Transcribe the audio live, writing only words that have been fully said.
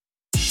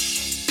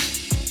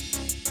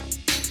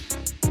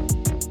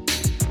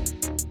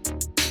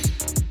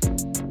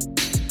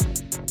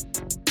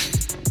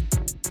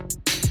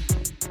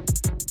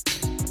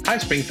Hi,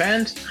 Spring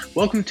fans.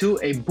 Welcome to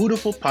a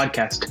beautiful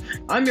podcast.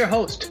 I'm your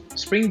host,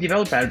 Spring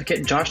developer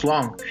advocate Josh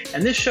Long,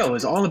 and this show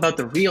is all about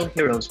the real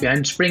heroes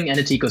behind Spring and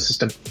its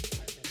ecosystem.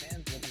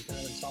 Fans, welcome to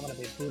another installment of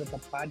a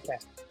beautiful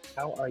podcast.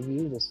 How are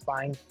you this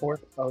fine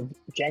 4th of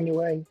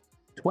January,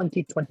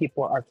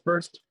 2024? Our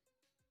first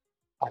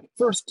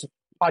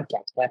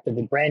podcast after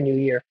the brand new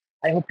year.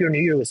 I hope your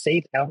new year was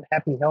safe,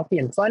 happy, healthy,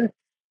 and fun,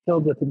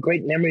 filled with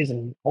great memories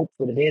and hope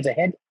for the days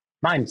ahead.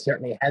 Mine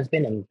certainly has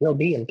been and will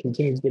be and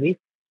continues to be.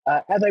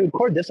 As I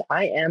record this,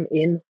 I am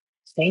in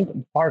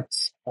St.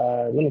 Bart's,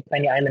 a little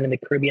tiny island in the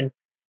Caribbean,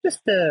 just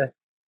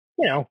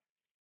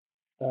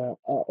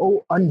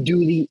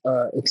unduly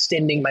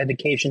extending my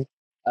vacation,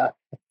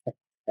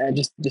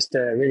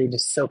 really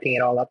just soaking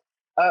it all up.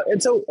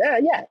 And so,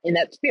 in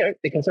that spirit,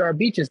 because there are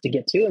beaches to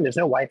get to and there's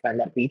no Wi-Fi on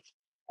that beach,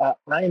 I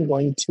am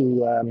going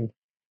to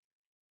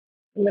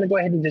go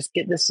ahead and just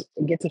get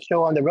the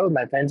show on the road,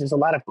 my friends. There's a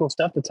lot of cool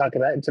stuff to talk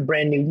about. It's a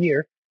brand new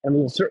year, and we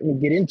will certainly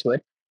get into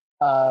it.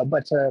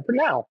 But for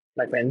now,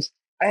 my friends,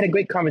 I had a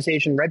great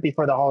conversation right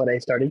before the holiday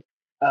started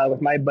with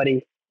my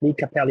buddy Leigh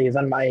Capili. He's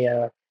on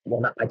my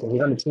not my team.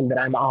 He's on the team that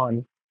I'm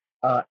on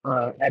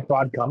at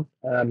Broadcom.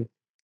 And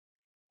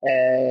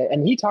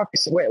he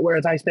talks,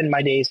 whereas I spend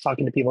my days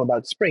talking to people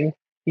about Spring,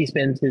 he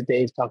spends his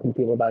days talking to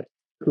people about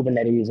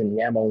Kubernetes and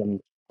YAML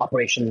and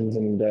operations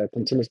and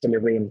continuous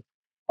delivery and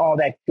all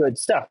that good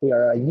stuff. We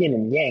are yin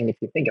and yang, if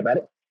you think about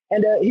it.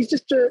 And he's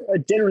just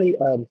generally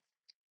a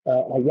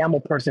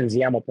YAML person's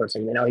YAML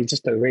person. You know, he's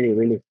just a really,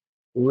 really,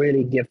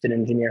 really gifted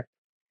engineer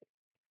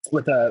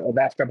with a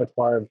vast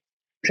repertoire of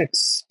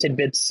tricks,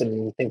 tidbits,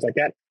 and things like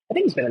that. I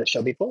think he's been on the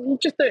show before.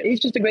 He's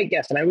just a great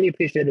guest, and I really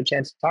appreciate the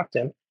chance to talk to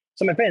him.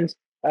 So, my friends,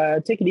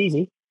 take it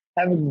easy.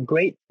 Have a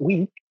great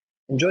week.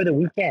 Enjoy the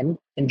weekend.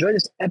 Enjoy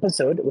this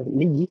episode with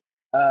Leigh.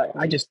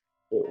 It's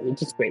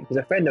just great. He's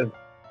a friend of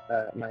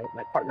my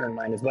partner and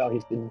mine as well.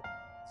 He's been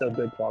so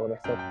good to all of us.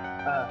 So,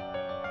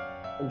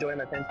 enjoy,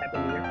 my friends. Happy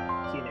New Year.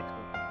 See you next week.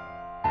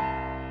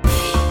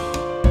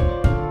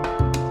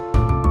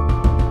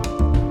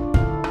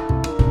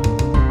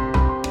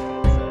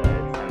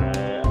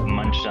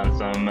 On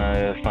some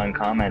fun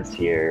comments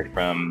here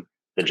from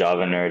the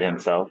Java nerd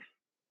himself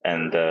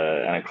and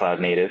a cloud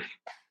native.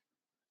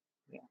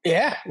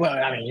 Yeah, well,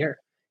 I mean,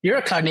 you're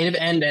a cloud native,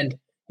 and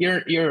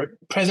you're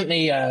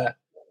presently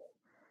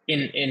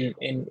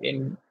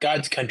in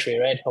God's country,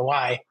 right?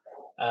 Hawaii.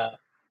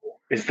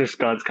 Is this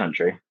God's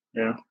country?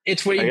 Yeah,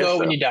 it's where you go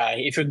when you die.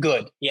 If you're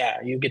good,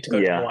 you get to go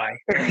to Hawaii.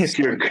 If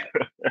you're good.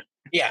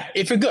 Yeah,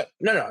 if you're good.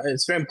 No,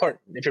 it's very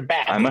important. If you're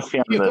bad, I must be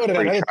on the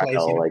free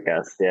trial, I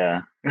guess.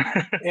 Yeah.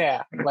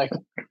 Yeah, like,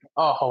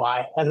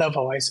 Hawaii. I love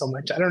Hawaii so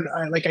much. I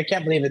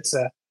can't believe it's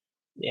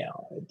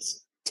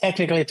it's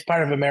technically it's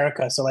part of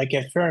America. So like,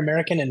 if you're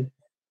American and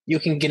you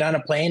can get on a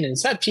plane, and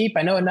it's not cheap,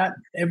 I know not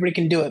everybody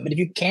can do it, but if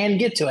you can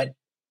get to it,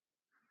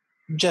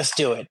 just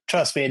do it.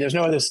 Trust me, there's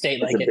no other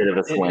state like it. It's a bit of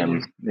a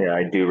swim. Yeah,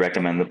 I do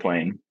recommend the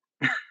plane.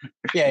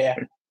 Yeah.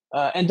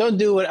 And don't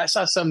do it. I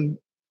saw some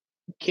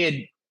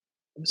idiot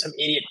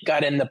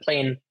got in the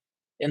plane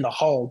in the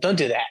hull. Don't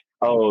do that.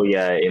 Oh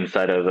yeah,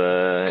 inside of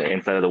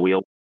the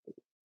wheel.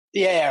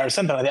 Yeah, or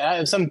something like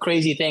that. Some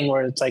crazy thing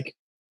where it's like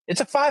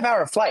it's a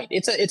 5-hour flight.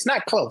 It's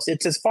not close.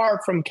 It's as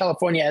far from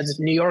California as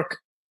New York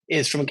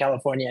is from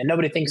California. And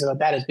nobody thinks about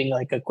that as being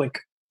like a quick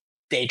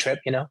day trip,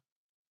 you know.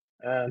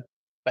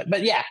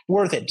 But yeah,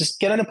 worth it. Just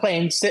get on a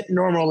plane, sit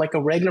normal like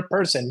a regular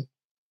person.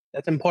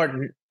 That's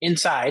important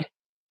inside,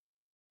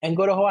 and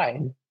go to Hawaii.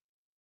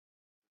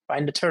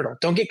 Find a turtle.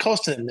 Don't get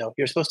close to them though.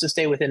 You're supposed to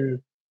stay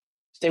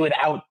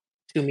without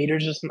 2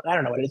 meters or something. I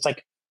don't know what it's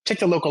like. Check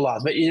the local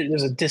laws, but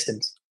there's a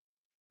distance.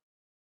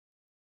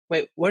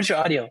 Wait, where's your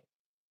audio?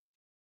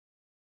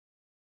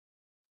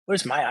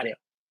 Where's my audio?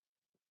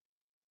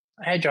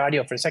 I had your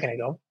audio for a second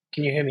ago.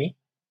 Can you hear me?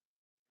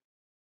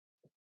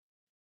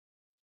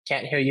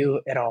 Can't hear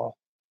you at all.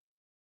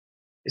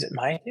 Is it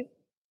my audio?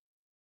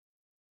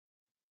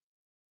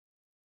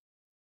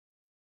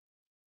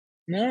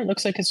 No, it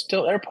looks like it's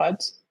still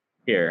AirPods.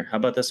 Here, how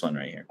about this one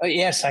right here? Oh,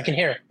 yes, I can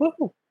hear.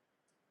 Woo-hoo.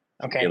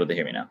 Okay. You're able to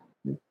hear me now?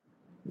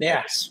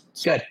 Yeah,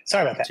 good.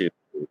 Sorry about that.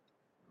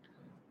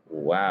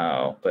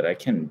 Wow, but I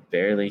can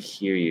barely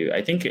hear you.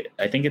 I think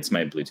it's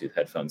my Bluetooth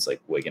headphones like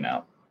wigging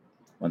out.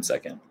 1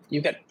 second.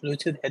 You got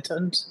Bluetooth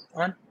headphones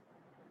on?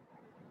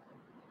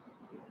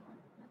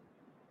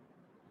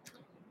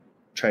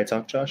 Try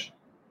talk, Josh.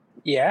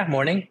 Yeah,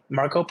 morning.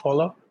 Marco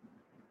Polo.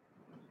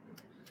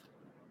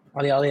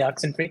 Ollie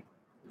Oxenfree.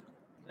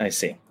 I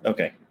see.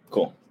 Okay,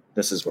 cool.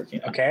 This is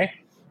working. Okay.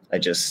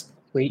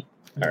 Sweet.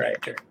 All right.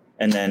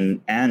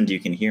 And you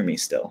can hear me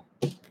still.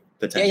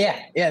 Yeah.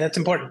 That's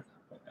important.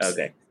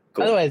 Okay.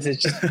 Cool. Otherwise,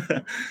 it's just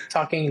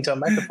talking into a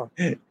microphone.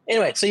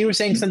 Anyway, so you were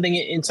saying something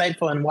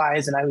insightful and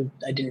wise, and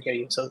I didn't hear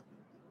you. So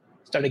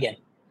start again.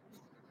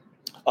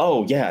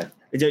 Oh yeah.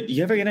 Did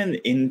you ever get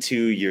into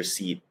your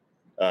seat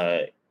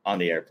on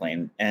the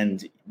airplane,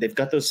 and they've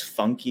got those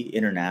funky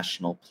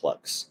international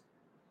plugs,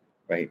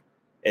 right?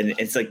 And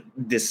it's like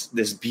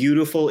this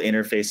beautiful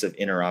interface of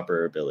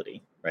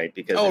interoperability. right?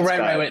 Because Oh, it's right,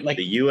 got right. Like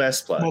the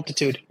US plug.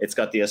 multitude. It's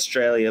got the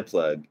Australia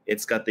plug.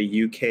 It's got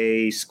the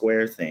UK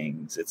square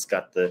things. It's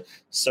got the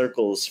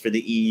circles for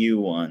the EU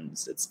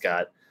ones. It's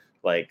got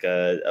like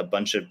a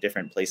bunch of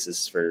different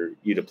places for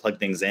you to plug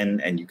things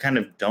in, and you kind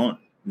of don't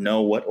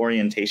know what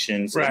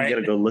orientation. So Right. you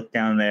got to go look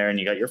down there, and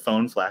you got your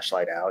phone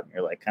flashlight out, and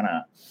you're like kind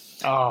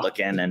of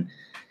looking, and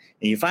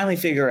you finally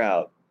figure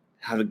out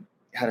how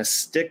to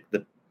stick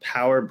the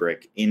power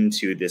brick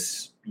into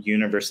this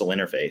universal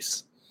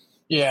interface.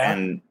 Yeah.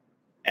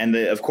 And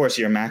of course,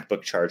 your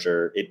MacBook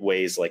charger, it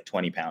weighs like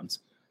 20 pounds.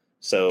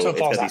 So it it's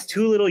got these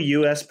two little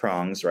US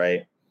prongs,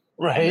 right?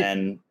 Right.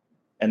 And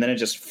then it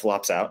just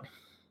flops out,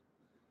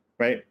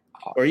 right?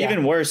 Or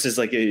even worse is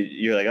like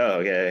you're like, oh,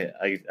 okay,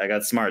 I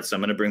got smart, so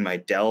I'm going to bring my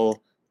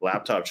Dell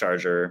laptop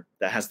charger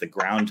that has the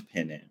ground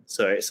pin in.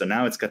 So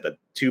now it's got the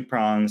two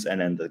prongs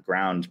and then the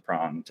ground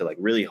prong to like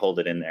really hold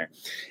it in there.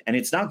 And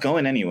it's not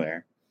going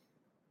anywhere,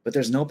 but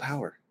there's no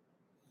power,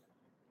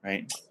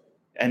 right?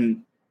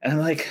 And I'm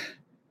like,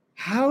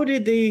 how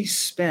did they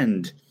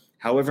spend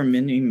however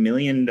many $1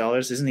 million?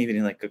 Isn't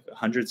even like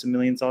hundreds of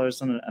millions of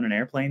dollars on an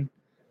airplane?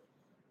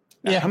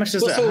 Yeah. How much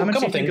does that? How much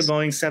do you think a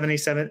Boeing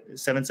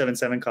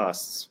 777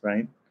 costs?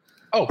 Right.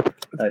 Oh,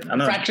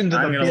 fractions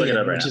of a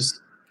billion, which is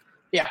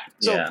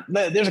So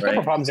there's a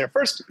couple problems there.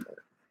 First,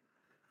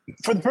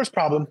 for the first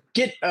problem,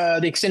 get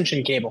the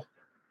extension cable.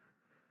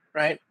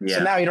 Right. Yeah.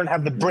 So now you don't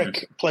have the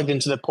brick plugged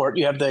into the port.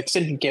 You have the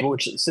extension cable,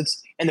 which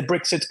sits, and the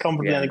brick sits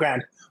comfortably on the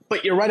ground.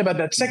 But you're right about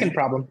that second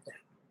problem.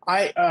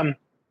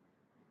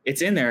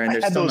 It's in there, and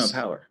there's still no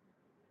power.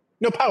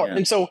 No power,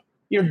 and so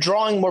you're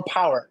drawing more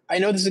power. I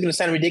know this is going to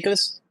sound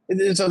ridiculous.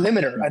 There's a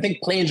limiter. I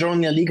think planes are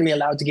only legally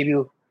allowed to give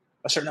you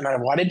a certain amount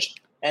of wattage.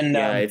 And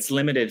it's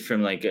limited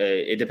from like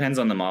it depends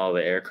on the model of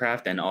the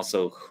aircraft and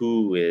also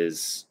who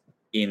is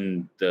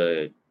in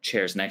the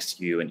chairs next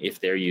to you and if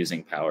they're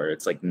using power.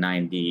 It's like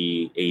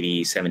 90,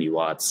 80, 70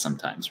 watts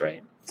sometimes,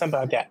 right? Something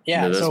like that.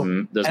 Yeah.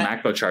 Those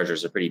MacBook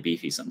chargers are pretty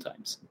beefy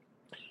sometimes.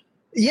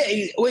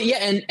 Yeah. Well,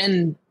 yeah,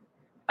 and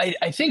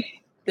I think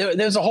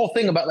there's a whole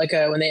thing about like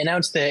when they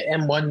announced the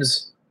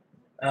M1s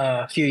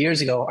a few years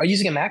ago. Are you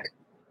using a Mac?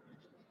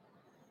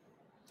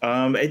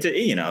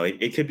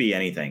 It could be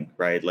anything,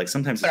 right? Like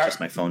sometimes it's just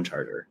my phone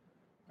charger.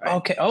 Right?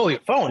 Okay. Oh, your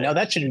phone. No,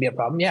 that shouldn't be a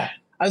problem. Yeah.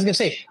 I was going to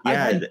say,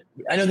 I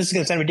know this is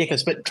going to sound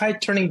ridiculous, but try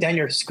turning down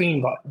your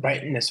screen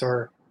brightness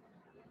or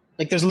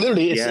like there's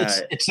literally,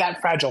 it's that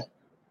fragile.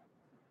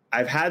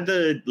 I've had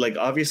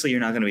obviously you're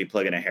not going to be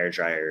plugging a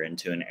hairdryer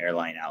into an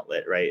airline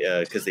outlet, right?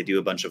 Because they do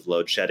a bunch of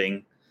load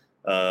shedding.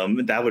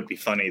 That would be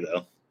funny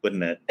though,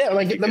 wouldn't it? Yeah,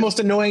 like the most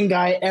annoying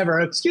guy ever.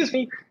 Excuse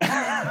me.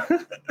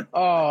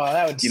 Oh,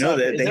 that would.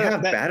 They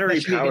have battery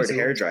powered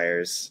hair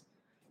dryers.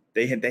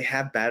 They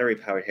have battery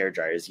powered hair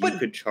dryers. You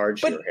could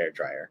charge your hair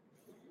dryer.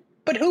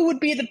 But who would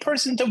be the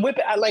person to whip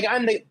it? Like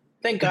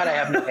thank God I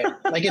have no hair.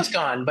 Like it's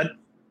gone. But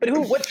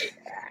who? What?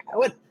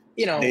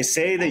 They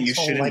say that you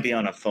shouldn't be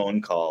on a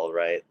phone call,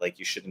 right? Like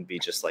you shouldn't be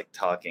just like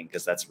talking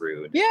because that's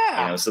rude.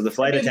 Yeah. So the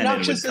flight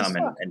attendant would come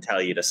and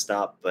tell you to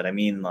stop. But I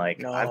mean, like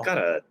no. I've got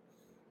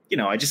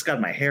I just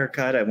got my hair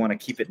cut. I want to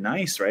keep it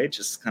nice, right?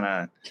 Just kind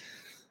of,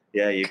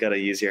 you got to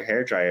use your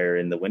hair dryer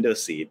in the window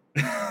seat.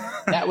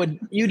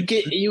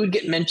 you would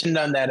get mentioned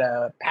on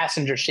that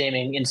passenger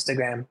shaming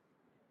Instagram.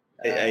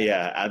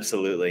 Yeah,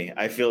 absolutely.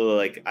 I feel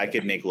like I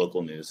could make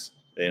local news,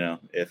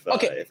 if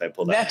I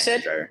pulled out my hair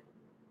dryer.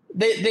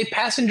 They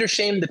passenger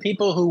shame the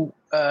people who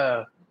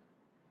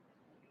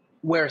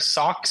wear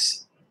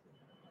socks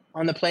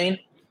on the plane.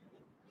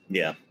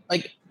 Yeah.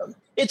 Like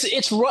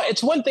it's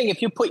one thing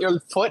if you put your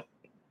foot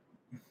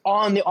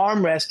on the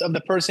armrest of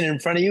the person in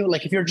front of you,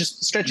 like if you're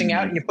just stretching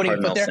out and you're putting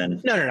your foot there.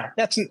 No.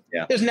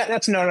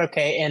 That's not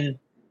okay in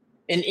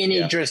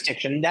any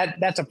jurisdiction.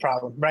 That's a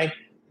problem, right?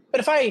 But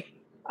if I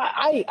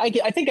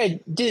think I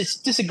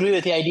disagree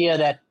with the idea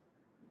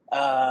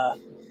that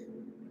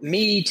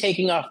me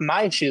taking off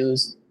my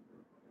shoes,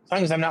 as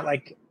long as I'm not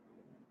like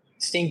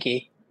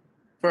stinky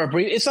for a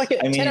brief, it's like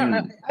 10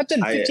 hour. I've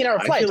done 15-hour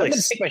flights. I'm going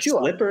to take my shoe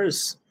off.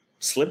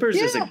 Slippers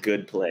is a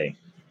good play,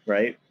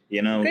 right?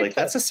 Great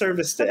that's a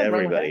service to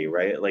everybody,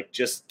 right? Like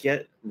just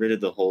get rid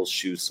of the whole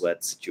shoe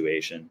sweat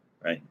situation,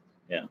 right?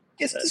 Yeah.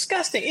 It's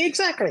disgusting.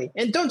 Exactly.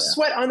 And don't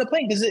sweat on the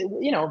plane because,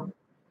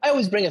 I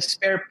always bring a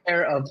spare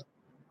pair of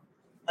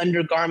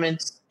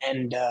undergarments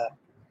and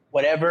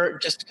whatever,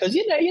 just because,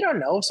 you don't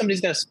know if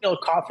somebody's going to spill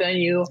coffee on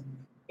you.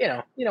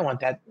 You don't want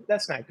that.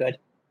 That's not good.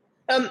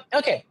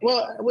 Okay.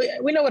 Well,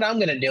 we know what I'm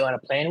going to do on a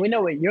plane. We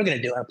know what you're going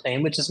to do on a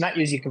plane, which is not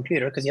use your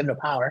computer because you have no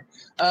power.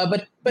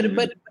 But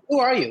who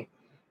are you?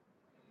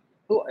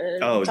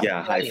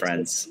 Hi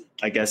friends.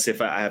 I guess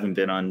if I haven't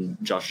been on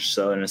Josh's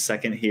show in a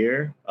second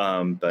here,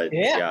 but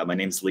my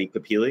name's Leigh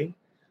Capili.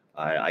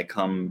 I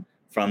come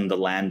from the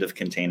land of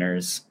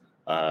containers,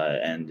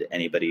 and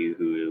anybody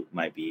who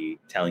might be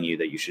telling you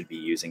that you should be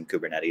using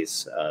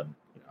Kubernetes,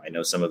 I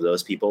know some of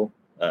those people.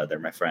 They're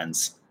my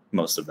friends,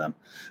 most of them.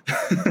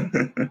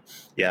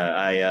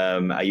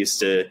 I used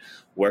to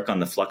work on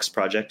the Flux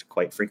project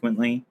quite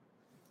frequently,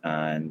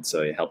 and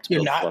so I helped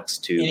build Flux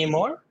 2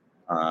 anymore.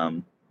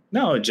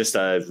 No, just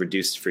a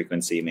reduced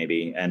frequency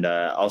maybe. And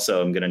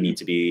also I'm going to need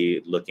to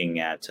be looking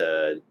at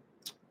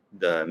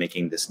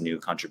making this new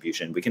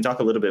contribution. We can talk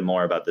a little bit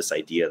more about this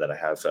idea that I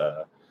have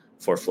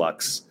for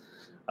Flux.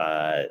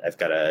 I've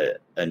got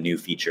a new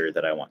feature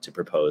that I want to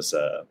propose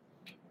a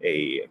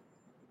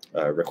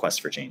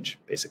request for change,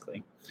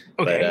 basically.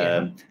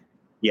 Okay.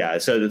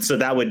 But so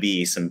that would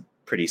be some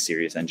pretty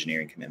serious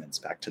engineering commitments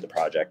back to the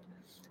project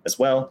as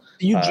well.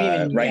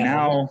 Right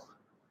now,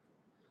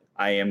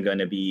 I am going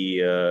to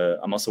be,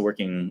 I'm also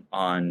working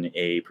on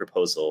a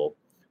proposal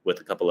with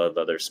a couple of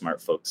other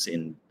smart folks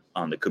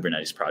on the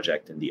Kubernetes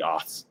project in the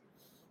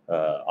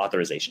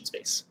authorization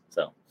space.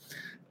 So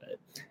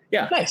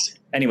yeah. Nice.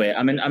 Anyway,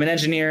 I'm an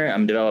engineer,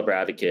 I'm a developer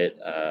advocate,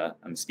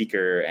 I'm a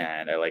speaker,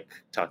 and I like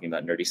talking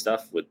about nerdy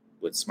stuff with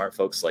smart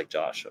folks like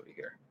Josh over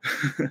here.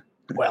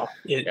 Well,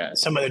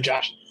 some other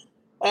Josh.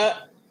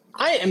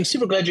 I am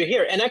super glad you're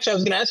here. And actually, I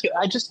was going to ask you,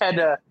 I just had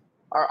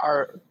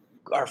our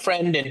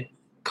friend and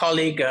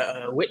colleague,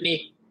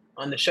 Whitney,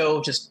 on the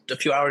show just a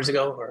few hours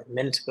ago or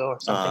minutes ago or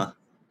something.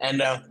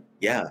 And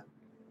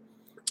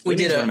we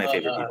did one of my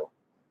favorite people.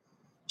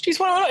 She's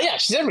she's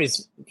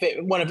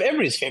one of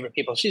everybody's favorite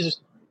people. She's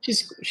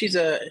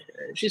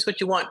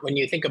what you want when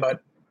you think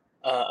about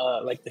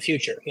like the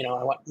future. You know,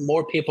 I want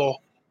more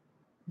people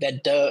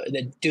that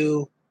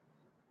do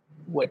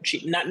what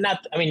she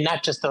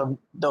not just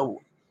the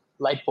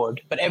light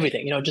board, but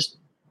everything. You know, just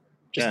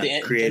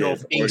the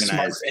creative, being organized,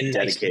 smart and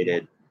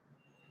dedicated.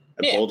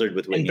 I've bouldered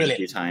with Whitney a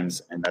few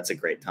times, and that's a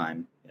great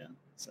time. Yeah.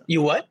 So,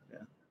 you what? Yeah.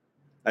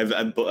 I've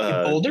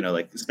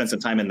spent some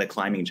time in the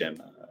climbing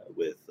gym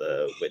with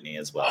Whitney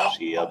as well.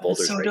 She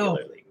boulders so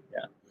regularly.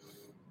 Yeah.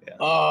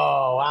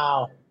 Oh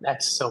wow,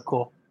 that's so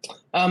cool.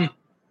 We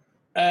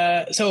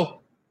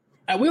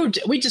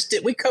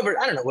covered,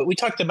 I don't know, we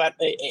talked about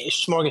a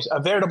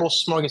veritable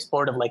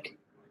smorgasbord of like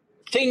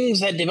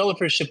things that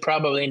developers should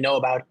probably know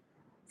about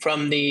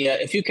from the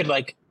if you could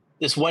like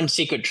this one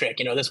secret trick,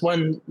 you know, this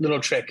one little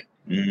trick.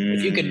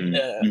 If you could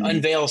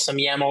unveil some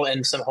YAML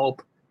and some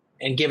hope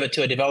and give it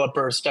to a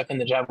developer stuck in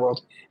the Java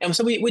world. And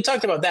so we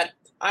talked about that.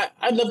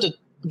 I'd love to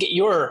get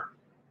your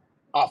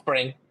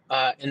offering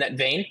in that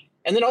vein.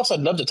 And then also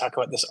I'd love to talk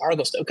about this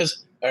Argo stuff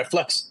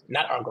Flux,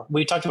 not Argo.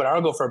 We talked about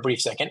Argo for a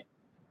brief second.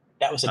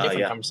 That was a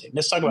different conversation.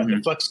 Let's talk about the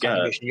Flux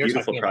contribution.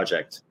 Beautiful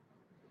project.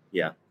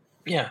 Yeah.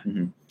 Yeah.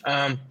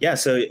 Mm-hmm.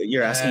 So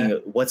you're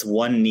asking what's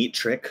one neat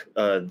trick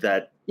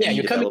that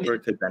any developer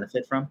could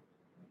benefit from?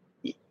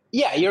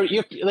 Yeah, you're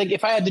like,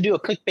 if I had to do a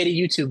clickbaity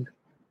YouTube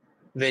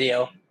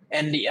video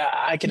and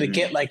I could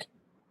get like,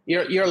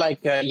 you're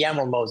like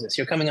YAML Moses.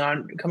 You're coming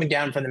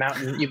down from the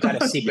mountain. You've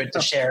got a secret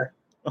to share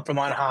from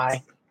on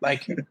high.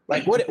 Like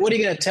what are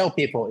you going to tell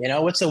people? You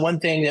know, what's the one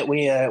thing that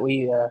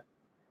we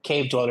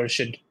cave dwellers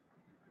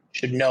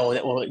should know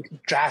that will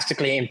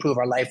drastically improve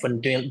our life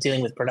when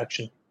dealing with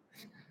production?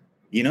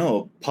 You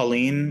know,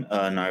 Pauline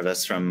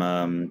Narvas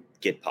from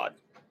Gitpod,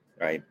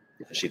 right?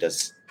 She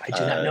does. I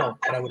do not know.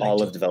 But I would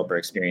all of developer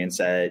experience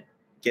at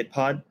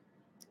Gitpod,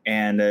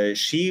 and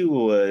she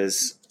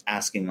was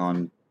asking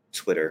on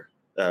Twitter,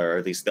 or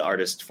at least the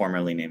artist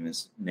formerly named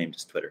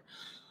as Twitter.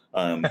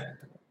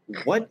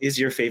 What is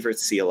your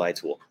favorite CLI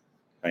tool,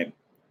 right?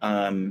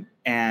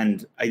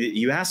 And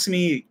you asked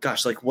me,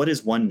 gosh, like what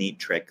is one neat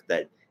trick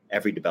that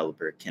every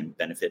developer can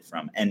benefit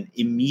from? And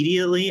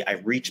immediately I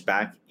reach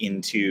back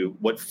into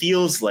what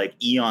feels like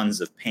eons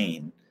of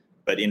pain,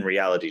 but in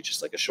reality,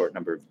 just like a short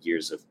number of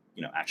years of,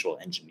 you know, actual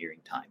engineering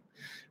time,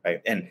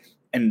 right?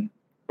 And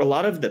a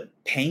lot of the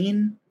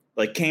pain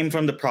like came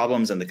from the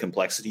problems and the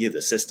complexity of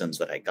the systems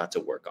that I got to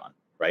work on,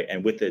 right?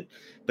 And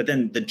but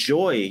then the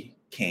joy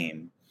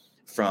came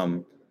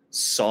from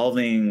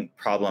solving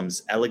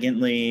problems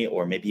elegantly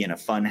or maybe in a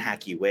fun,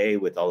 hacky way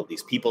with all of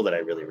these people that I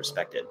really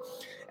respected.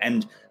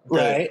 And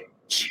the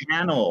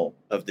channel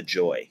of the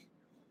joy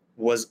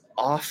was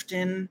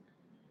often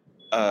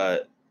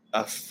a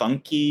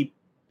funky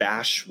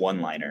bash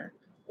one-liner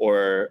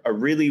or a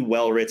really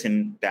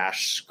well-written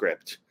bash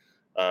script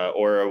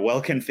or a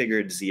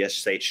well-configured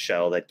ZSH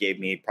shell that gave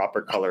me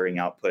proper coloring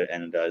output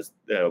and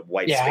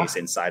white space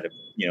inside of,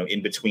 you know,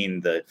 in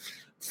between the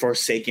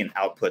forsaken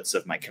outputs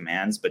of my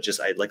commands, but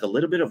just I like a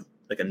little bit of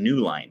like a new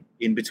line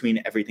in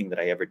between everything that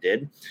I ever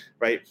did,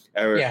 right?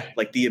 Or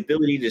like the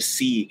ability to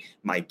see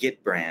my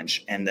Git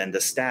branch and then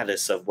the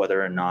status of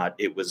whether or not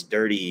it was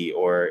dirty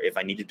or if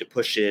I needed to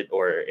push it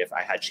or if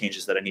I had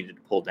changes that I needed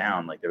to pull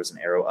down, like there was an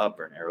arrow up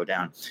or an arrow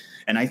down.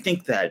 And I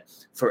think that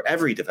for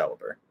every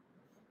developer,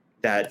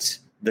 that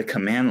the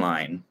command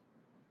line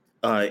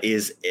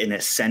is an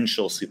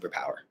essential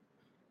superpower,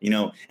 you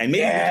know, and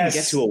maybe we can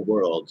get to a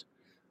world,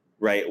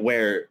 right,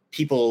 where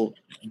people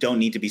don't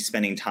need to be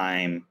spending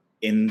time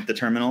in the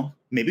terminal.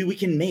 Maybe we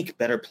can make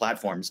better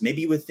platforms,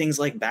 maybe with things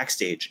like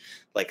Backstage,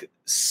 like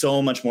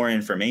so much more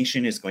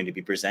information is going to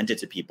be presented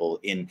to people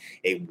in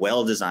a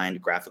well-designed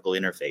graphical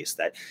interface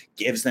that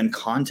gives them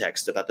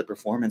context about the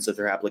performance of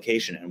their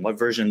application and what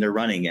version they're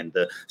running and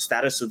the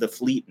status of the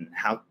fleet and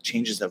how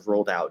changes have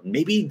rolled out. And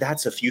maybe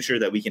that's a future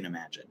that we can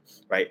imagine,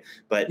 right?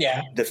 But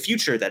the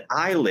future that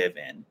I live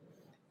in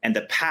and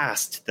the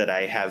past that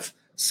I have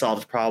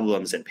solved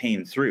problems and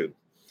pain through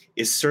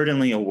is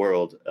certainly a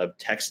world of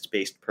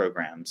text-based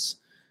programs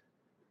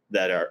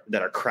that are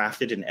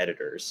crafted in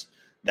editors,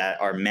 that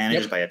are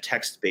managed by a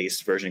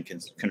text-based version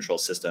control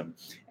system,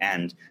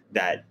 and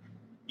that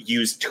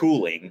use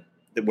tooling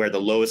where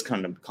the lowest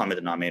common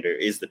denominator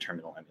is the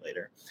terminal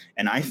emulator.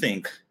 And I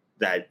think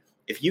that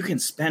if you can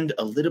spend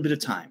a little bit of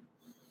time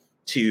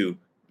to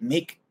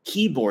make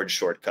keyboard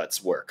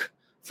shortcuts work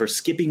for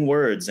skipping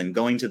words and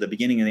going to the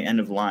beginning and the end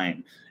of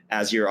line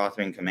as you're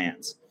authoring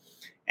commands,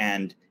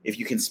 and if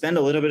you can spend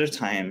a little bit of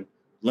time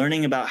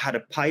learning about how to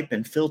pipe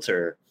and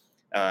filter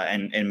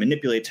and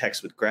manipulate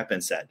text with grep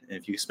and set, and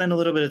if you spend a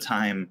little bit of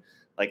time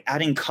like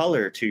adding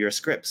color to your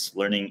scripts,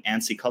 learning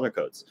ANSI color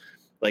codes,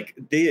 like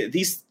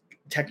these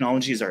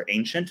technologies are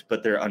ancient,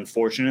 but they're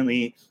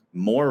unfortunately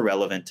more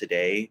relevant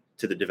today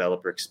to the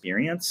developer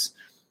experience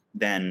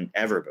than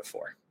ever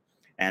before.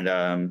 And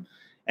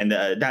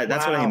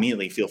that's what I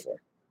immediately feel for.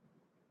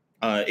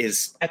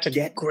 Is that's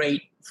a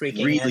great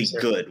freaking really answer.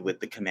 Good with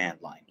the command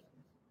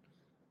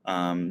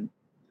line.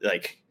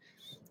 Like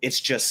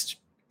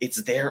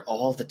it's there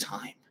all the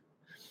time.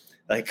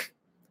 Like,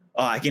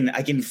 I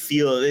can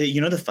feel,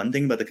 the fun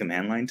thing about the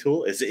command line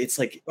tool is it's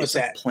like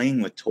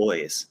playing with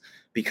toys,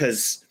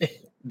 because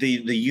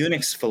the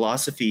Unix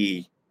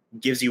philosophy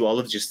gives you all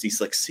of just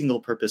these like single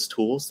purpose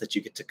tools that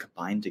you get to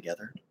combine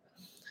together.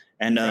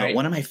 And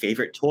one of my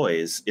favorite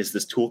toys is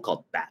this tool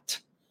called BAT.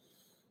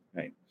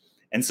 Right.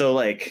 And so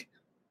like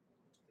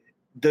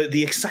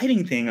the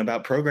exciting thing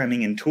about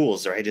programming in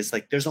tools, right, is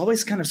like there's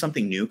always kind of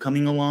something new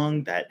coming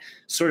along that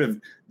sort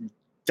of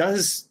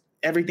does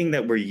everything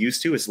that we're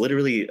used to. Is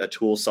literally a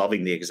tool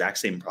solving the exact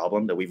same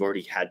problem that we've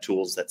already had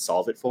tools that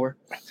solve it for.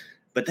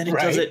 But then it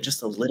does it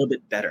just a little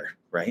bit better,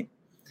 right?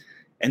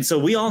 And so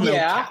we all know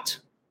cat,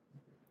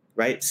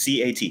 right?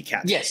 CAT,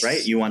 cat. Yes.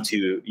 Right. You want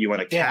to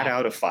cat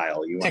out a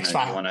file. You want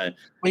to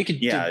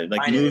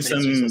like move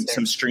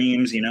some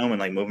streams, and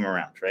like move them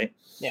around, right?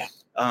 Yeah.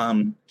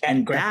 And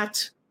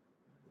that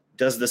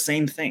does the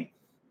same thing,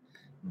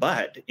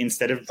 but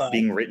instead of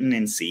being written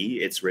in C,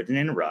 it's written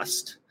in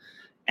Rust,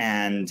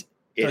 and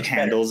it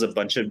handles a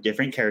bunch of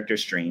different character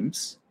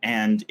streams,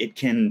 and it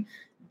can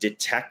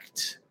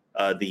detect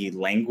the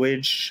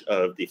language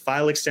of the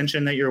file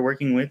extension that you're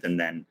working with, and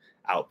then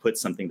output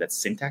something that's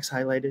syntax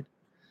highlighted,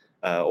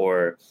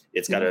 or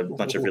it's got a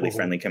bunch of really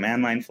friendly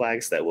command line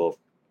flags that will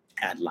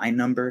add line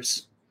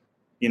numbers,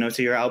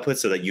 to your output,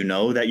 so that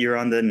that you're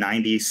on the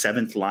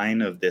 97th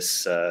line of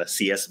this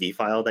CSV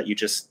file that you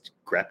just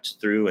grepped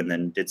through and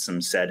then did some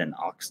sed and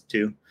aux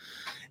to.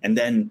 And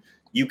then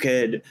you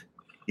could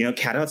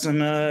cat out some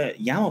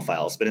YAML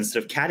files, but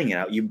instead of catting it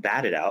out, you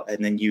bat it out,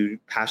 and then you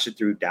pass it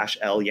through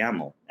 -L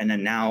YAML. And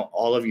then now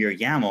all of your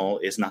YAML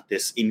is not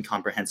this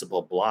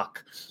incomprehensible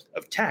block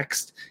of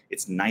text.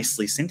 It's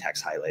nicely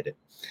syntax highlighted.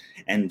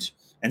 And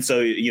so,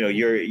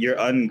 your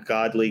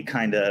ungodly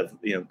kind of,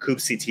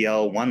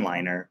 kubectl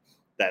one-liner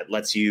that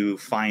lets you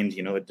find,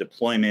 a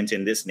deployment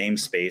in this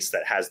namespace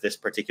that has this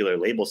particular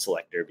label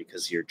selector,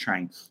 because you're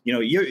trying,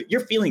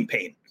 you're feeling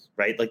pain,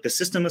 right? Like the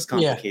system is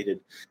complicated,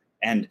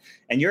 and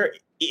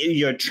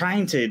you're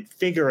trying to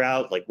figure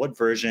out like what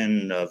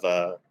version of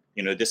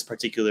this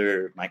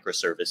particular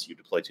microservice you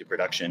deploy to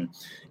production,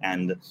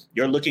 and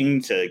you're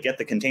looking to get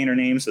the container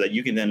name so that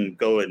you can then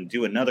go and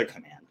do another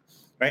command,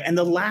 right? And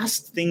the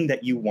last thing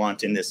that you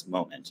want in this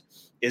moment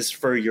is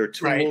for your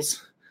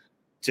tools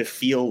to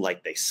feel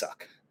like they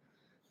suck.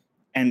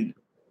 And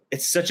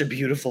it's such a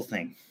beautiful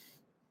thing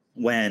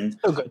when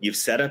you've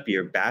set up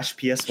your Bash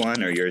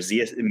PS1 or your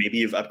maybe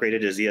you've upgraded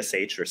to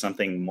ZSH or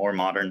something more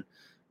modern,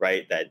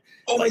 right? That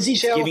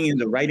it's giving you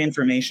the right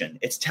information.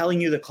 It's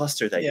telling you the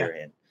cluster that you're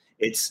in.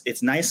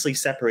 It's nicely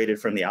separated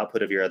from the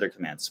output of your other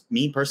commands.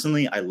 Me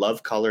personally, I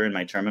love color in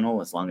my terminal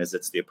as long as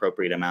it's the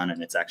appropriate amount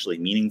and it's actually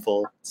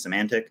meaningful,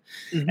 semantic.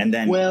 Mm-hmm. And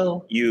then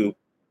you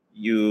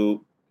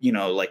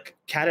like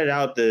catted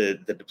out the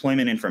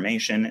deployment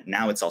information.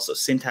 Now it's also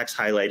syntax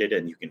highlighted,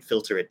 and you can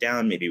filter it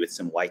down maybe with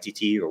some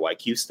YTT or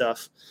YQ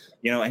stuff,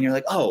 and you're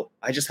like, oh,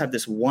 I just have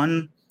this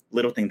one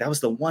little thing. That was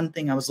the one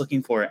thing I was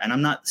looking for. And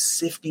I'm not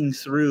sifting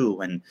through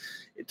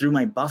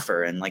my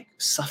buffer and like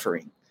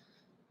suffering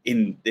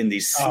in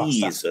these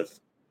seas of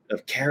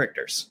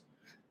characters,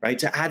 right?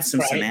 To add some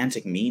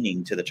semantic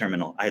meaning to the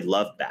terminal. I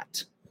love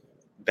that.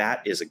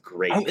 That is a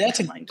great that's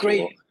a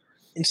great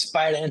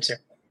inspired answer.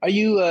 Are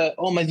you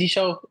Oh My Z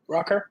Shell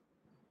rocker?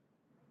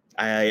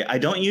 I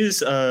don't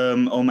use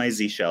Oh My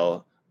Z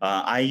Shell.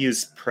 I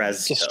use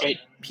Presto. Just straight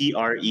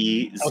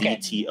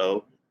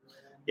PREZTO.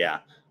 Yeah.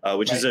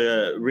 Which is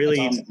a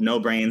really no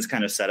brains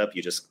kind of setup.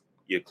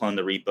 You clone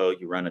the repo,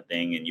 you run a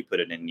thing, and you put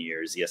it in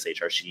your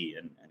ZSHRC,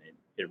 and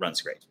it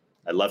runs great.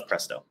 I love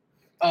Presto.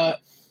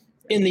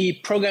 In the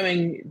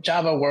programming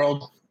Java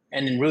world,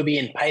 and in Ruby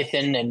and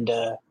Python and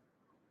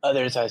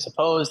others, I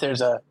suppose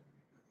there's a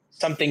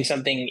something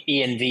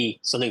env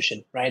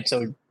solution, right?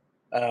 So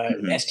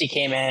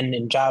SDKman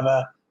in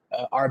Java,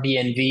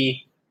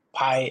 RBNV,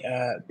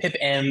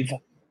 pipenv,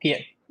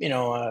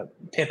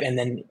 pip, and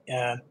then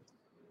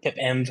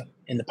pipenv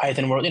in the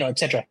Python world,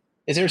 etc.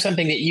 Is there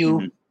something that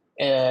you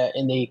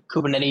in the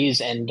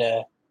Kubernetes and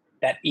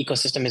that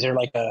ecosystem? Is there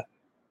like a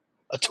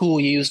tool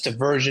you use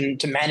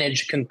to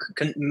manage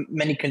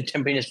many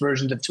contemporaneous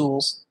versions of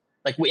tools?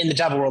 Like in the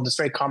Java world, it's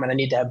very common. I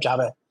need to have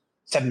Java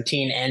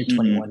 17 and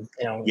 21.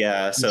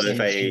 Yeah. So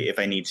if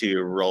I need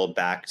to roll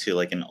back to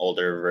like an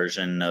older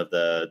version of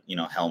the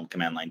Helm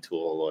command line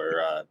tool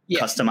or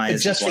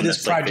customize just one for this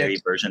that's project, like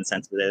very version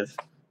sensitive.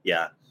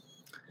 Yeah.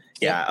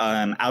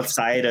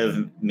 Outside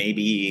of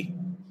maybe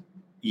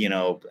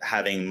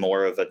having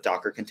more of a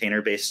Docker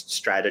container based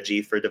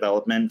strategy for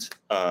development,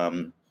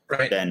 then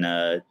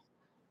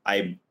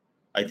I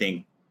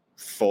think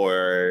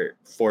for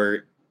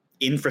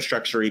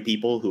infrastructure-y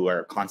people who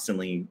are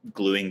constantly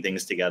gluing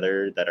things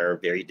together that are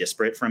very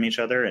disparate from each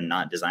other and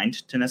not designed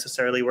to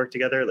necessarily work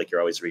together, like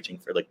you're always reaching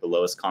for like the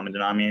lowest common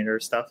denominator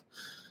stuff.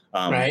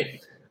 I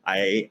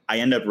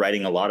end up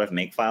writing a lot of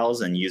make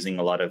files and using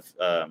a lot of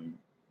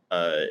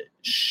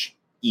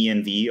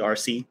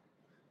envrc,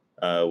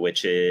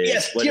 which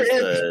is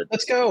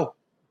let's go.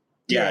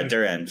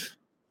 Dir-env.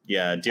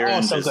 Yeah,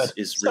 Dir-env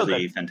is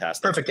really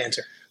fantastic. Perfect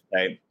answer.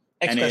 Right.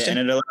 And it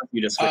allows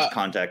you to switch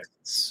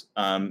contexts.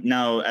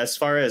 Now, as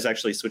far as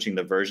actually switching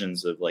the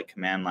versions of like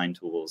command line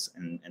tools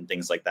and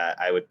things like that,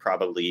 I would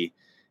probably,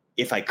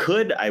 if I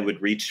could, I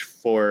would reach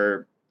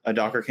for a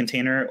Docker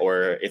container,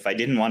 or if I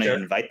didn't want to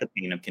invite the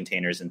pain of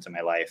containers into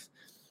my life.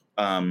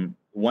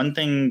 One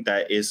thing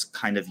that is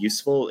kind of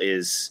useful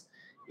is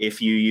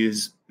if you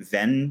use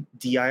Vendor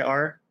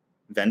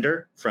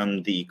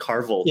from the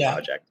Carvel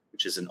project,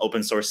 which is an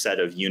open source set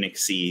of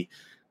Unix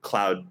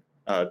cloud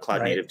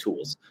native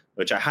tools,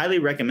 which I highly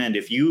recommend.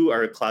 If you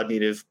are a cloud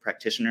native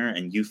practitioner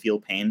and you feel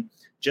pain,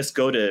 just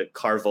go to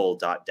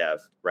carvel.dev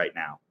right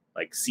now,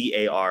 like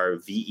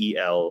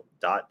carvel.dev.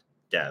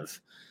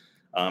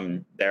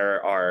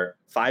 There are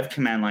 5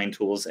 command line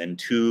tools and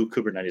 2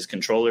 Kubernetes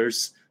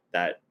controllers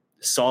that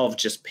solve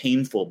just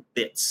painful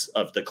bits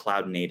of the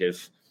cloud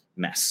native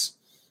mess,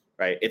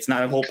 right? It's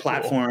not a whole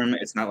platform.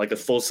 It's not like a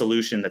full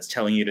solution that's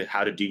telling you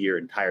how to do your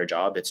entire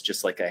job. It's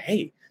just like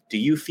hey, do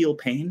you feel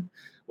pain?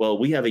 Well,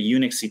 we have a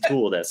Unix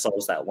tool that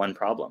solves that one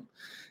problem.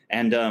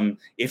 And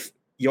if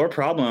your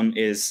problem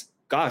is,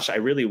 gosh, I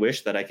really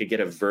wish that I could get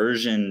a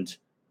versioned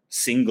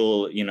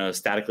single,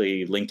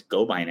 statically linked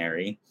Go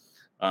binary.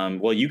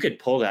 Well, you could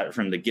pull that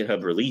from the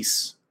GitHub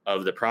release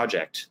of the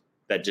project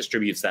that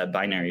distributes that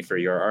binary for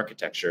your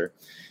architecture.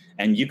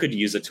 And you could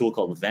use a tool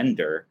called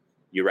Vendor.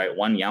 You write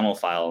one YAML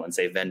file and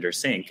say vendor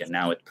sync, and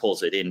now it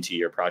pulls it into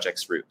your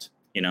project's root,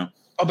 Oh,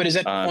 but is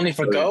that only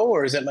for Go,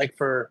 or is it like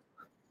for...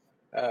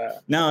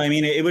 No, I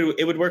mean, it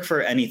would work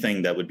for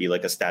anything that would be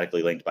like a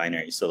statically linked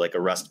binary. So like a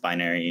Rust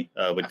binary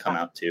would come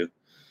out too.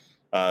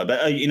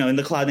 But in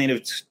the cloud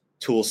native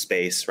tool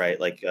space, right?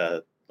 Like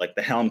the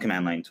Helm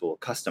command line tool,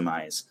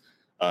 Kustomize,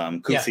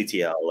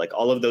 kubectl, like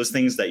all of those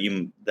things that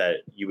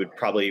you would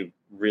probably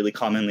really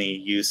commonly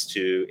use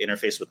to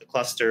interface with the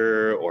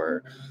cluster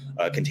or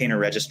a container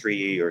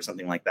registry or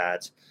something like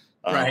that.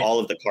 All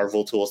of the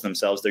Carvel tools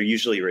themselves, they're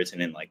usually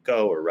written in like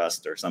Go or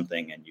Rust or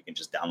something, and you can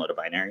just download a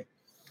binary.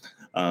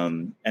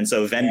 And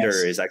so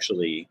Vendor is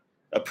actually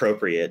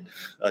appropriate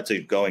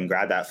to go and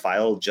grab that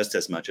file just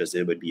as much as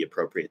it would be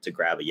appropriate to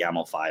grab a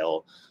YAML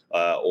file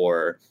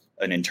or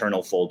an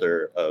internal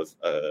folder of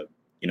a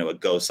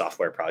Go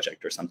software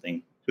project or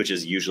something, which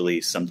is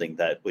usually something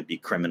that would be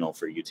criminal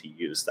for you to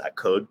use that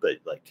code. But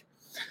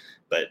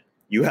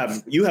you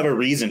have a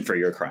reason for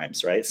your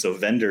crimes, right? So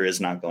Vendor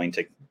is not going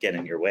to get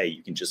in your way.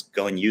 You can just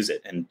go and use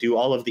it and do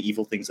all of the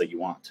evil things that you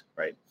want,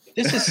 right?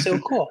 This is so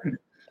cool.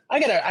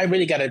 I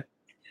really gotta.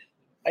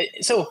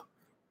 So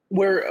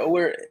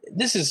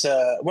this is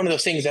one of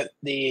those things that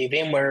the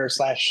VMware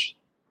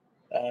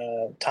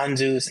 /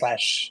 Tanzu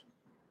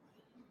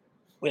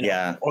 /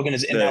 now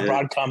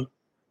Broadcom,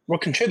 we're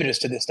contributors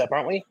to this stuff,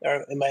 aren't we?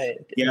 Or the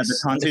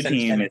Tanzu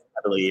team is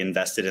heavily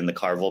invested in the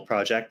Carvel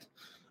project,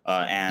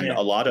 and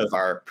a lot of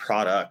our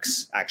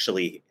products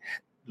actually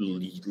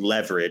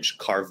leverage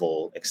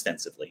Carvel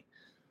extensively.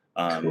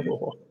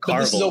 Cool. But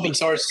this is open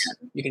source.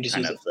 You can just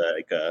use it.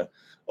 Like a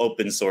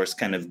open source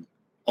kind of.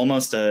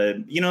 Almost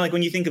like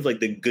when you think of like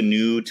the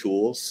GNU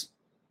tools,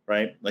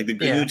 right? Like the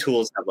GNU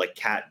tools have like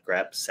cat,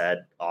 grep,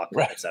 sed, awk,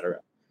 etc.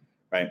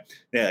 Right?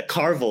 Yeah,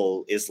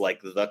 Carvel is like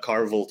the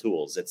Carvel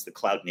tools. It's the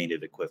cloud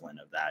native equivalent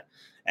of that.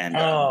 And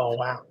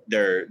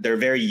they're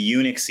very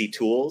Unixy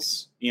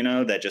tools,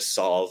 that just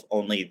solve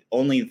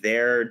only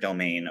their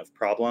domain of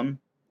problem.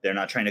 They're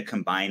not trying to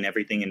combine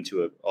everything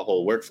into a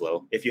whole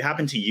workflow. If you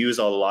happen to use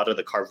a lot of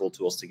the Carvel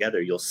tools together,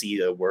 you'll see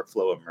the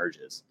workflow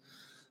emerges.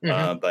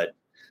 But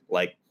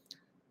like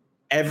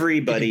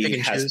everybody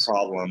has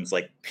problems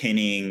like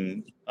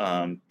pinning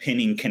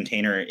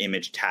container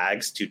image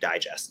tags to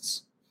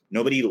digests.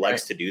 Nobody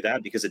likes to do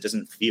that because it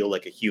doesn't feel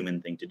like a human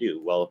thing to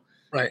do. Well,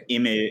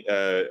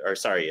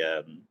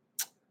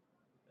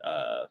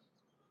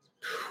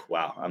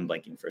 wow, I'm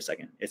blanking for a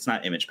second. It's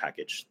not image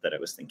package that I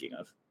was thinking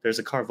of. There's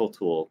a Carvel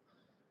tool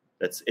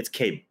it's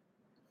K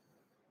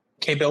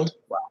build.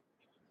 Wow.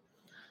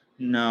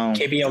 No.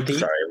 KBLD?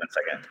 Sorry, 1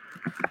 second.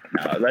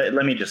 No,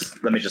 let me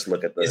just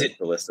look at the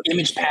list of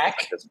image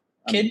package.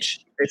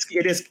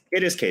 It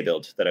is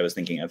kbuild that I was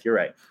thinking of. You're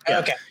right. Yeah.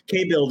 Okay.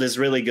 Kbuild is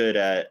really good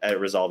at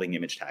resolving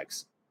image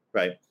tags,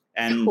 right?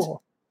 And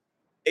cool.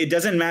 It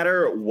doesn't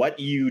matter what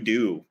you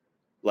do.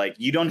 Like,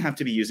 you don't have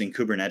to be using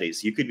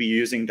Kubernetes. You could be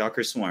using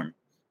Docker Swarm.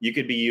 You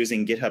could be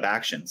using GitHub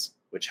Actions,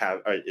 which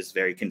is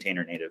very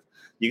container native.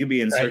 You could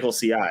be in Circle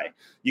CI.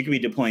 You could be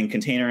deploying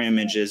container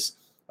images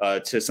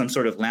to some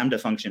sort of Lambda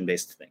function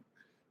based thing,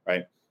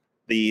 right?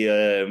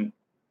 The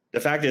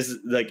fact is,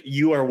 like,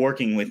 you are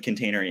working with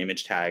container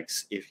image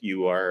tags if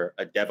you are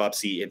a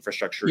DevOpsy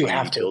infrastructure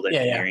build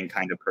engineering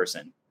kind of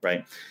person,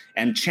 right?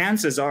 And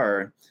chances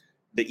are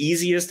the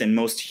easiest and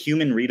most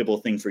human readable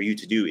thing for you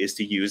to do is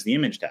to use the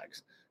image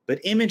tags. But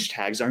image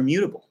tags are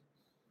mutable.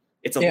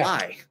 It's a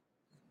lie,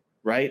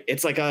 right?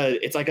 It's like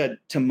a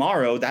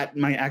tomorrow that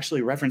might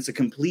actually reference a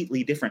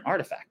completely different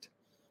artifact,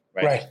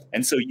 right?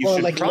 And so you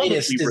should probably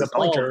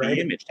resolve the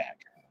image tag.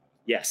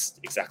 Yes,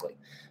 exactly.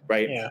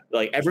 Right. Yeah.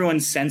 Like, everyone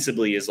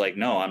sensibly is like,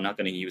 no, I'm not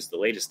going to use the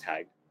latest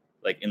tag,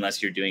 like,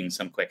 unless you're doing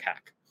some quick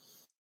hack.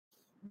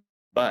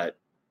 But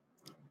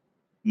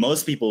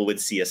most people would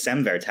see a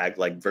semver tag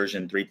like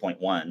version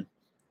 3.1,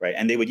 right?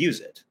 And they would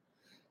use it.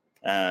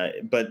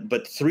 But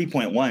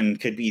 3.1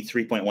 could be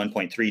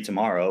 3.1.3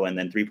 tomorrow and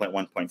then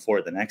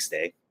 3.1.4 the next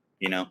day,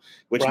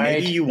 which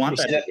maybe you want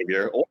that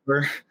behavior,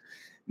 or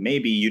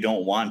maybe you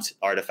don't want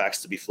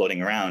artifacts to be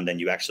floating around and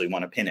you actually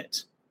want to pin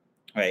it,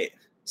 right?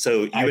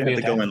 So you would have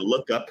to go and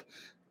look up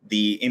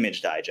the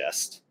image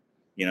digest,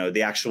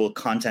 the actual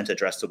content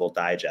addressable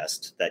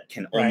digest that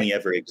can only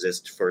ever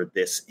exist for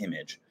this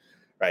image,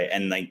 right?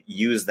 And like,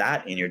 use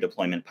that in your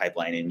deployment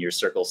pipeline, in your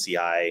Circle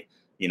CI,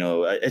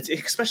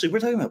 especially we're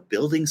talking about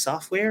building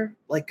software,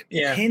 like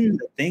pin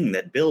the thing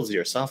that builds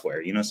your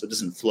software, so it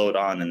doesn't float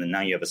on and then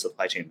now you have a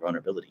supply chain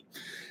vulnerability,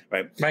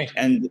 right?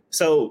 And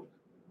so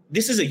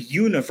this is a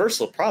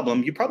universal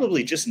problem. You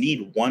probably just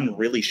need one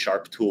really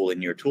sharp tool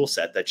in your tool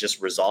set that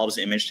just resolves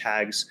image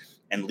tags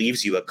and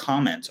leaves you a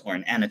comment or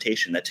an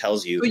annotation that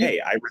tells you,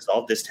 hey, I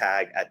resolved this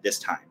tag at this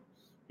time.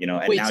 And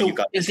now you've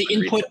got. Is the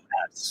input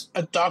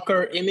a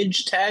Docker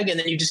image tag and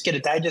then you just get a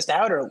digest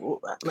out, or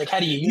like, how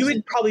do you use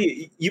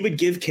it? You would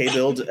give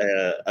kbuild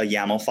a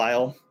YAML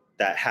file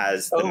that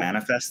has the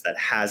manifest that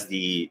has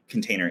the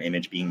container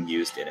image being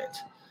used in it.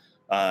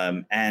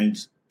 And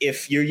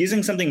if you're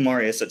using something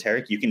more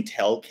esoteric, you can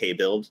tell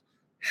kbuild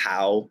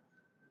how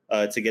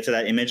to get to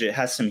that image. It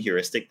has some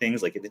heuristic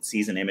things, like if it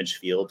sees an image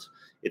field,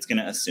 it's going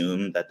to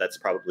assume that that's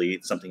probably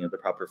something of the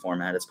proper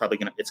format. It's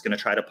going to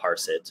try to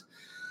parse it.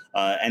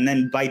 And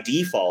then by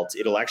default,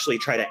 it'll actually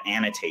try to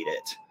annotate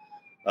it.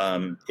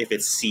 If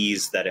it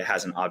sees that it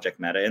has an object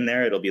meta in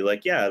there, it'll be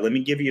like, yeah, let me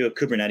give you a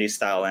Kubernetes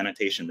style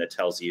annotation that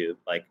tells you,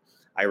 like,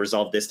 I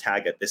resolved this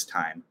tag at this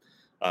time,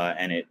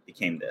 and it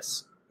became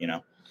this,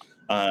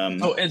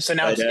 and so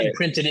now it's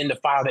imprinted in the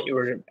file that you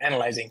were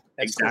analyzing.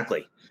 That's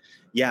exactly. Cool.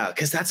 Yeah,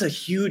 because that's a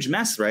huge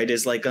mess, right?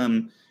 Is like,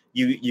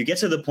 you get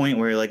to the point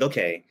where you're like,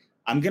 okay,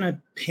 I'm going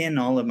to pin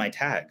all of my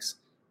tags.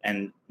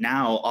 And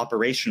now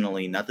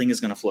operationally, nothing is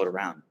going to float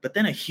around. But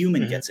then a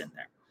human gets in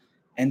there,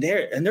 and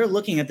they're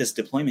looking at this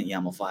deployment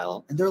YAML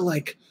file, and they're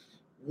like,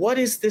 "What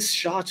is this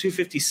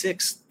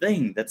SHA-256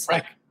 thing that's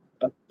like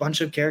a bunch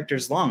of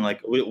characters long?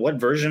 Like, what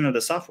version of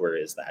the software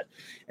is that?"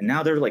 And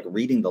now they're like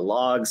reading the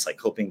logs, like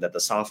hoping that the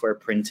software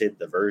printed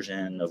the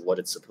version of what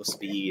it's supposed to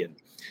be,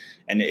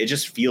 and it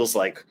just feels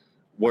like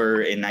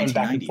we're in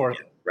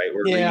 1990. Right,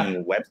 we're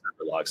reading web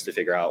server logs to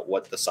figure out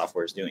what the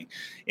software is doing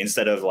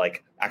instead of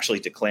like actually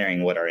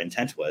declaring what our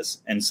intent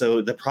was. And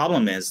so the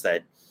problem is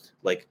that,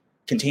 like,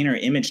 container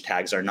image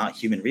tags are not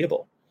human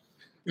readable.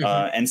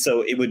 And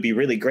so it would be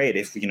really great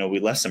if, we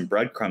left some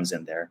breadcrumbs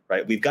in there,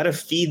 right? We've got to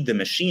feed the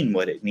machine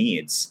what it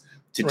needs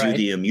to do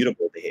the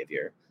immutable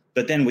behavior.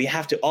 But then we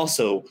have to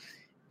also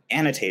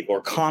annotate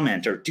or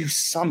comment or do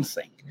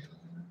something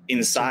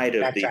inside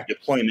of the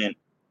deployment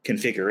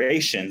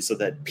configuration so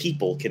that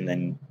people can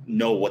then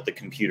know what the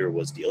computer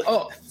was dealing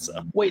with.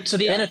 So, so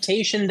the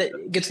annotation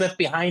that gets left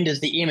behind is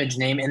the image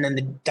name, and then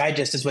the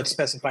digest is what's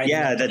specified.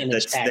 Yeah,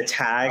 that's the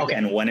tag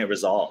and when it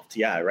resolved.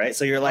 Yeah, right.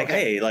 So you're like,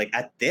 hey, like,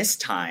 at this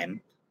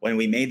time when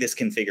we made this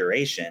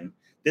configuration,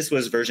 this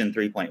was version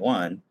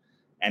 3.1,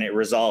 and it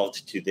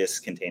resolved to this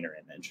container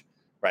image,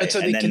 right?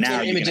 And then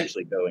now you can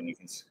actually go and you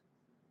can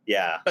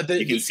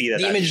see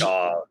that image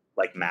SHA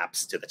like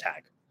maps to the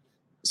tag.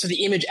 So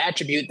the image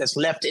attribute that's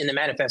left in the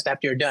manifest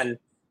after you're done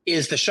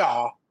is the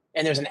SHA,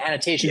 and there's an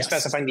annotation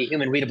specifying the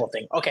human readable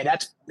thing. Okay,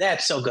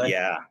 that's so good.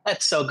 Yeah,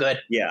 that's so good.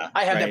 Yeah,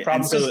 I have that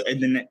problem.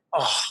 And then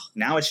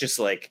now it's just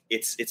like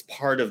it's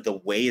part of the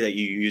way that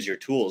you use your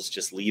tools.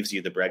 Just leaves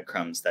you the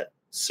breadcrumbs that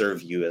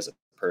serve you as a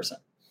person.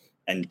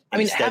 And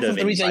half of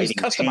the reason I use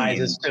Kustomize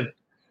is to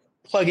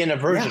plug in a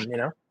version.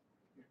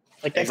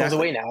 Like that goes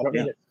away now. I don't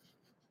need it.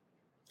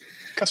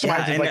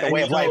 Kustomize is like a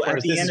way of life. At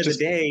the end of the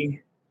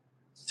day,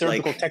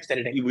 surgical text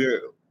editing.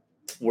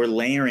 we're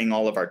layering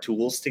all of our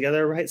tools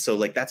together, right? So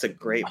like that's a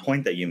great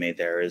point that you made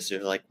there. Is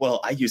you're like, well,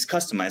 I use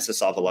Kustomize to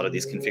solve a lot of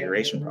these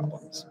configuration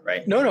problems,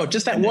 right? No,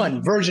 just that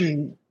one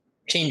version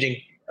changing.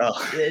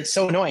 Oh, it's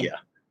so annoying. Yeah.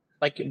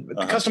 Like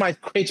Kustomize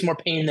creates more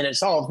pain than it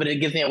solves, but it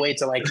gives me a way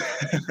to like,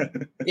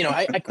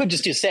 I could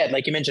just do sed,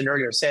 like you mentioned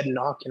earlier, sed and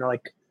awk,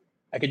 like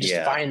I could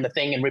just find the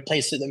thing and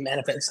replace it and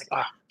manifest. It's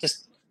like,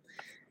 just.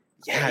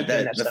 Yeah.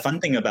 The fun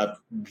thing about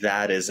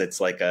that is it's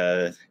like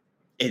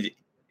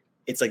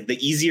it's like the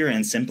easier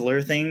and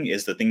simpler thing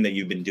is the thing that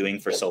you've been doing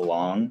for so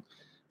long.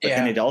 But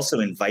then it also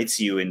invites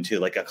you into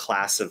like a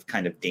class of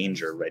kind of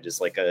danger, right?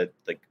 It's like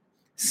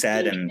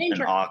sed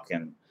and awk,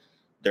 and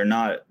they're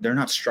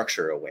not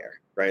structure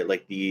aware, right?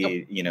 Like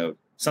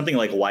something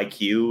like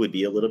YQ would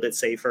be a little bit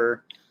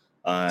safer.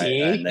 And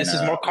then, this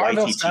is more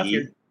Carvel stuff.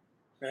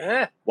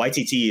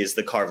 YTT is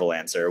the Carvel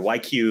answer.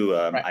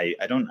 YQ, right.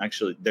 I don't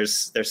actually.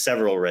 There's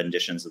several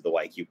renditions of the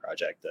YQ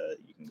project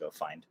you can go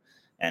find,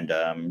 and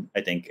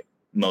I think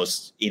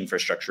most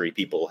infrastructure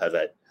people have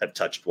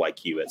touched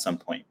YQ at some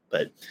point.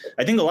 But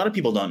I think a lot of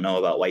people don't know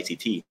about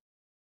YTT,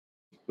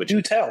 which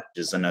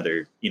is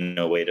another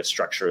way to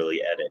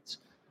structurally edit.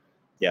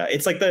 Yeah,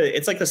 it's like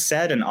the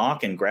sed and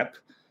awk and grep,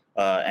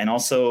 and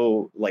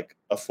also like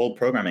a full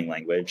programming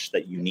language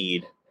that you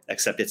need,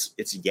 except it's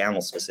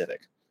YAML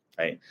specific,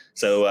 right?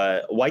 So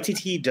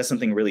YTT does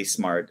something really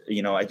smart.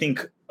 I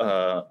think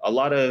a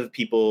lot of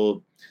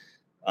people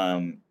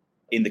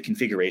in the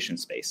configuration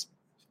space,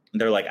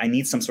 they're like, I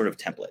need some sort of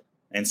template.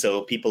 And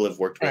so people have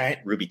worked with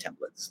Ruby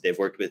templates. They've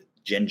worked with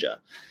Jinja,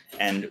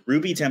 and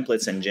Ruby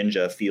templates and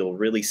Jinja feel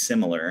really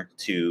similar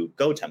to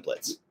Go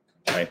templates,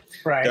 right?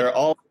 They're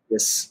all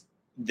this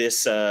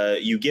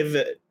you give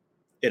it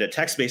a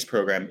text-based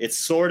program. It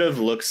sort of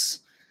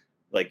looks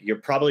like you're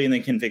probably in the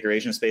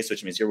configuration space,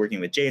 which means you're working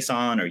with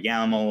JSON or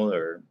YAML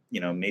or,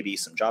 maybe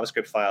some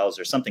JavaScript files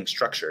or something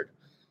structured.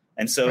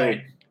 And so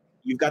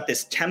you've got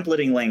this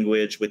templating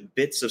language with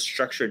bits of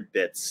structured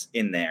bits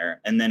in there.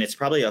 And then it's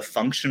probably a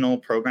functional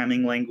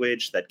programming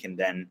language that can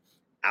then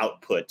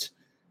output,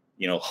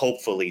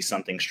 hopefully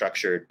something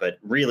structured, but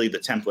really the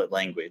template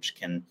language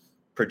can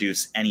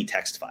produce any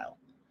text file.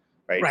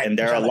 Right. And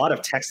there are a lot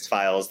of text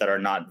files that are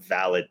not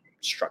valid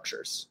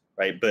structures.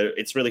 Right. But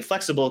it's really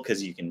flexible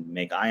because you can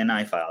make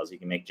INI files, you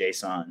can make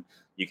JSON,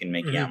 you can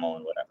make YAML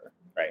and whatever.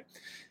 Right.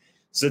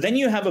 So then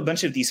you have a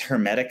bunch of these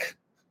hermetic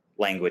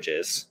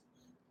languages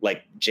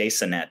like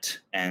JSONet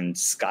and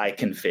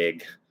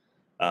SkyConfig.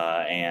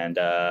 And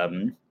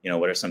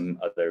what are some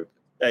other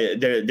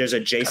there's a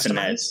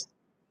JSONet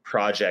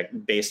project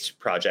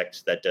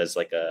that does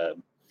like a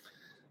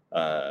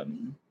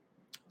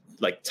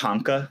like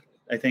Tonka,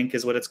 I think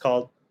is what it's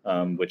called,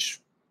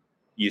 which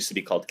used to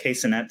be called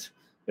Ksonet.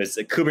 It's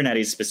a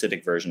Kubernetes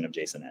specific version of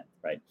JSONet,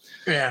 right?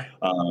 Yeah.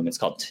 It's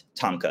called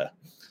Tonka.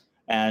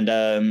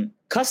 And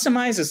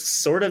Kustomize is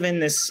sort of in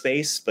this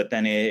space, but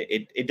then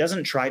it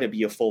doesn't try to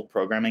be a full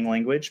programming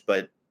language,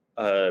 but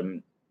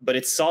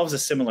it solves a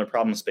similar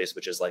problem space,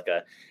 which is like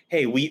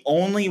hey, we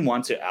only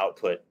want to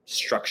output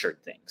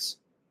structured things,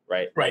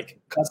 right? Like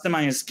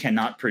Kustomize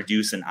cannot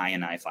produce an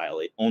INI file.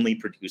 It only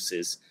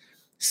produces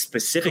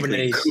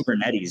specifically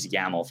Kubernetes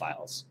YAML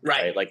files,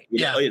 right? Like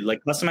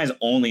Kustomize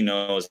only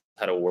knows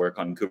how to work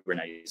on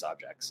Kubernetes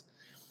objects.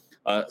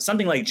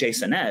 Something like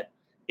JSONet,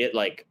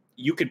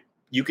 you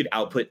could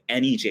output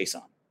any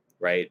JSON,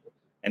 right?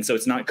 And so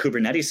it's not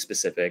Kubernetes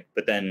specific,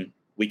 but then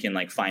we can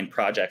find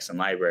projects and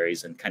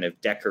libraries and kind of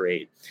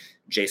decorate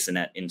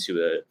JSONet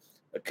into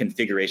a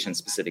configuration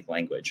specific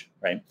language,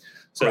 right?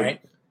 So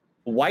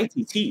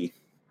YTT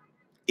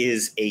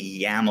is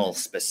a YAML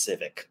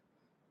specific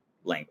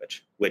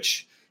language,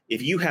 which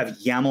if you have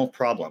YAML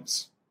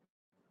problems,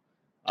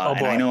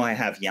 and I know I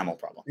have YAML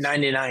problems,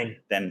 99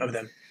 of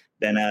them,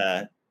 then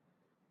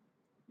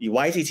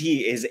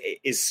YTT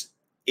is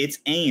its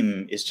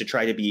aim is to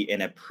try to be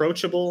an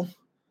approachable,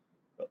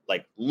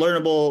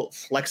 learnable,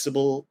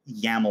 flexible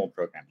YAML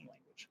programming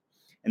language.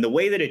 And the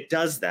way that it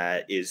does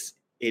that is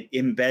it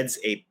embeds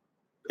a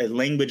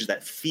language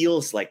that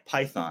feels like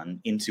Python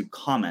into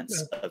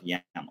comments of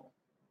YAML.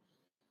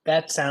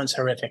 That sounds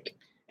horrific.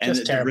 And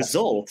the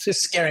result... It's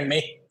just scaring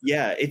me.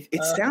 Yeah,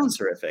 it sounds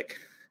horrific.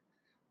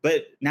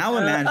 But now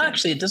imagine...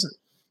 Actually, it doesn't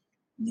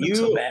look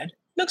so bad. It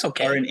looks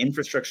okay. Or an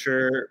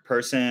infrastructure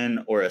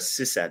person or a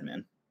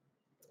sysadmin.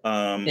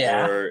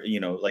 Or,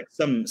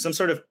 some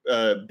sort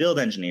of build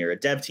engineer, a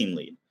dev team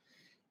lead.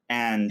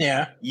 And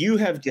you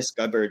have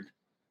discovered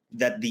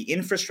that the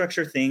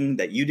infrastructure thing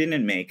that you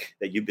didn't make,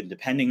 that you've been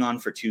depending on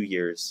for 2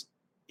 years,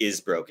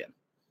 is broken,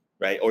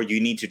 right? Or you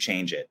need to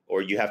change it,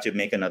 or you have to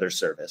make another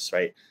service,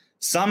 right?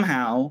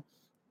 Somehow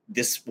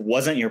this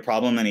wasn't your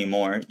problem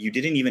anymore. You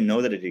didn't even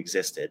know that it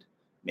existed,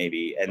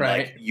 maybe.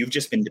 And you've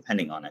just been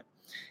depending on it.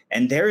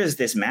 And there is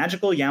this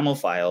magical YAML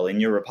file in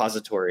your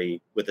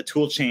repository with a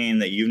tool chain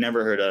that you've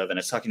never heard of, and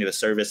it's talking to a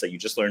service that you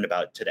just learned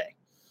about today.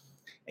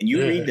 And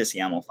you read this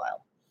YAML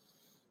file,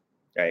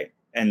 right?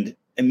 And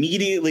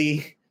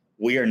immediately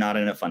we are not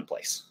in a fun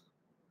place,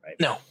 right?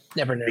 No,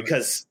 never.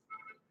 Because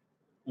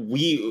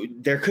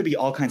there could be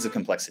all kinds of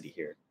complexity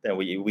here that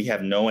we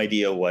have no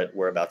idea what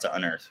we're about to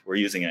unearth. We're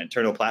using an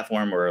internal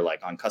platform, or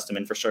like on custom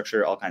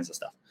infrastructure, all kinds of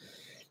stuff.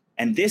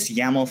 And this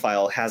YAML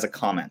file has a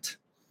comment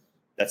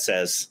that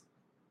says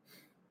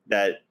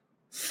that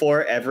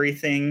for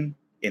everything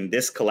in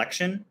this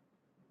collection,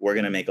 we're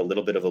going to make a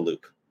little bit of a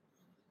loop.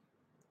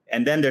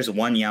 And then there's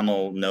one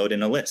YAML node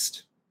in a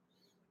list.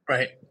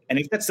 Right. And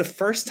if that's the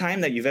first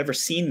time that you've ever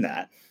seen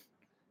that,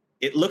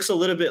 it looks a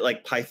little bit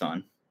like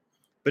Python,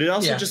 but it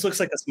also just looks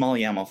like a small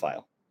YAML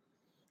file.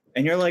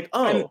 And you're like,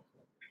 oh,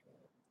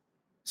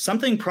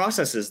 something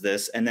processes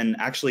this and then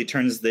actually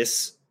turns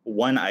this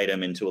one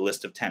item into a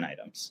list of 10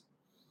 items.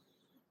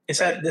 Is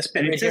that this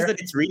bit and it right says here? that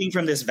it's reading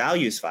from this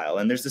values file,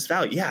 and there's this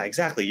value. Yeah,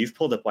 exactly. You've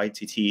pulled up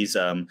YTT's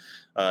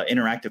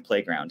interactive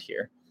playground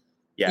here.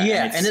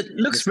 Yeah, and it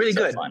looks really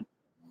good. Fun.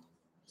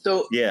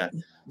 So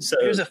so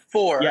there's a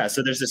for. Yeah,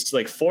 so there's this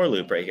like for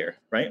loop right here,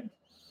 right?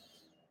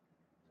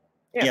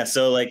 Yeah.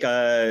 So like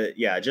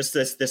just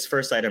this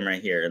first item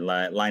right here,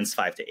 lines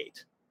 5 to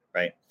 8,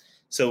 right?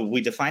 So we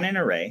define an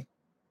array,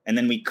 and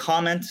then we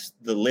comment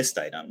the list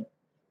item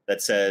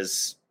that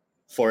says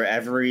for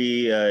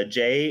every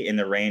j in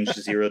the range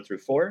 0 through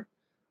 4,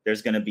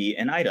 there's going to be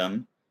an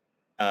item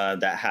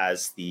that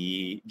has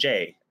the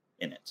j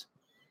in it,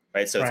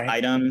 right? So it's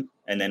item,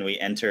 and then we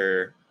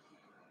enter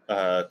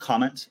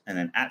comment, and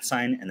then @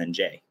 and then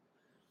j.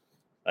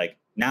 Like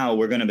now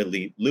we're going to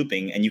be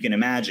looping, and you can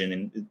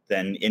imagine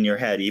then in your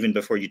head, even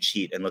before you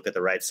cheat and look at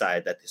the right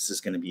side, that this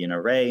is going to be an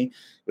array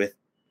with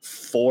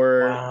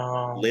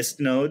 4 list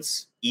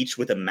nodes, each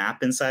with a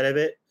map inside of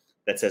it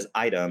that says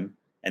item.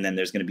 And then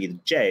there's going to be the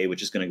j,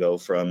 which is going to go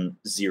from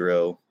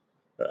 0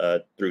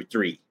 through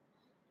 3,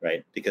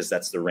 right? Because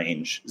that's the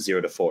range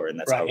 0 to 4, and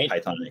that's how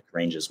Pythonic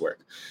ranges work.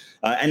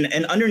 And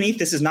underneath,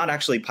 this is not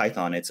actually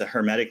Python. It's a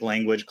hermetic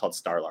language called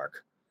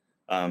Starlark.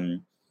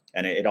 And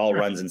it all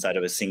runs inside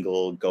of a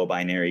single Go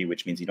binary,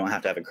 which means you don't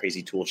have to have a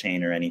crazy tool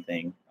chain or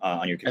anything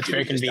on your computer. That's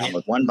very convenient.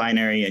 Just download one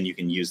binary, and you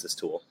can use this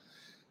tool.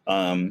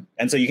 And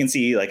so you can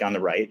see, like on the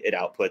right, it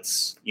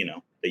outputs,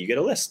 that you get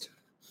a list.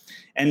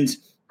 And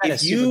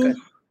if you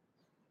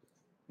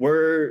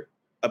were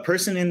a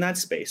person in that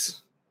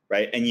space,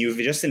 right, and you've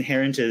just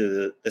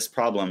inherited this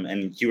problem,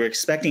 and you were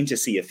expecting to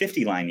see a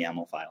 50-line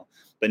YAML file,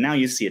 but now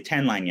you see a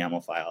 10-line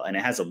YAML file, and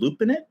it has a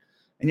loop in it,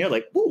 and you're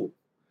like, ooh,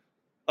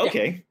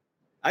 okay,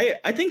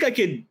 I think I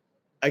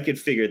could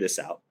figure this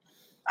out,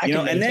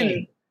 and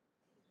then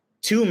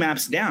 2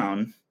 maps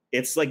down,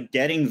 it's like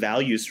getting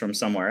values from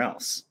somewhere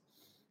else,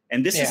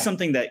 and this is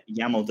something that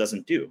YAML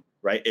doesn't do,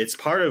 right? It's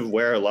part of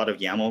where a lot of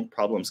YAML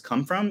problems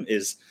come from,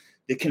 is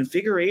the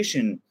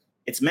configuration.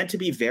 It's meant to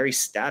be very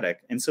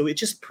static, and so it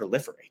just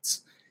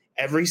proliferates.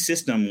 Every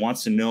system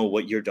wants to know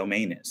what your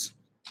domain is.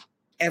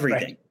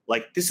 Everything.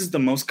 Like, this is the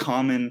most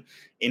common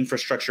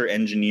infrastructure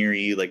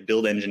engineering, like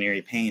build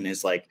engineering pain,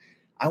 is like,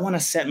 I want to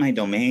set my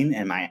domain,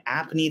 and my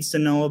app needs to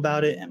know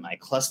about it, and my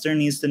cluster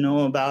needs to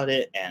know about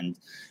it, and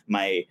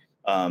my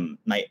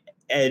my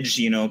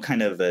edge,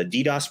 kind of a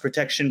DDoS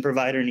protection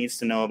provider needs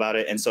to know about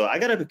it. And so I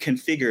got to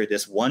configure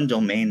this one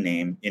domain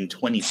name in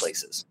 20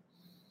 places,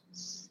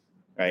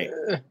 right?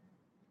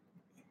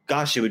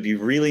 Gosh, it would be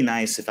really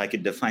nice if I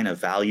could define a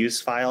values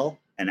file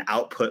and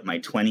output my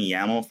 20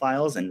 YAML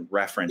files and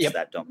reference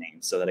that domain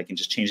so that I can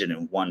just change it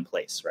in one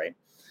place, right?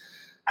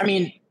 I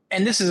mean,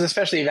 and this is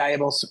especially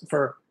valuable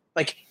for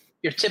like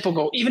your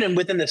typical, even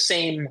within the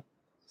same,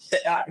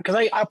 because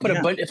I put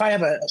a bunch, if I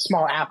have a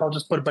small app, I'll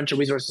just put a bunch of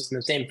resources in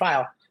the same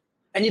file.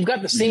 And you've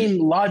got the same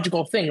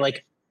logical thing,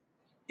 like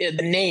the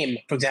name,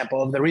 for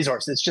example, of the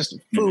resource. It's just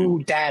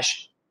foo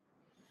dash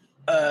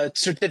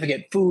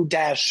certificate, foo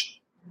dash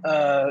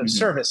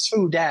service,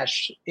 foo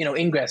dash,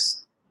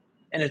 ingress,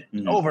 and it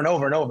over and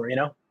over and over,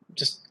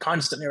 just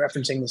constantly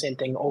referencing the same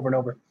thing over and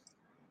over.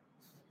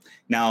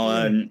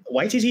 Now,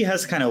 YTT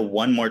has kind of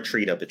one more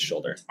treat up its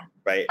shoulder,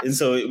 right? And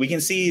so we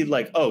can see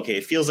like, okay,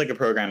 it feels like a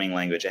programming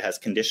language. It has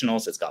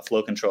conditionals, it's got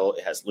flow control,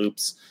 it has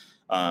loops.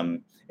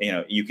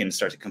 You can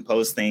start to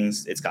compose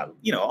things. It's got,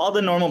 all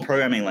the normal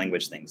programming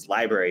language things,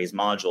 libraries,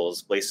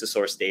 modules, ways to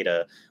source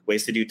data,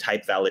 ways to do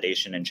type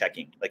validation and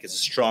checking. Like, it's a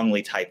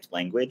strongly typed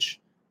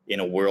language in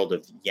a world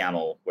of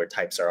YAML where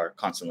types are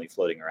constantly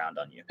floating around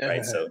on you,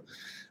 right? So,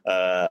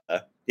 I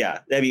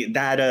mean,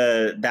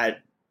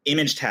 that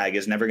image tag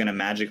is never going to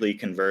magically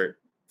convert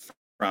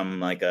from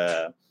like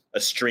a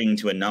string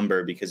to a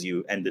number because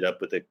you ended up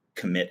with a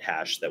commit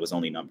hash that was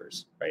only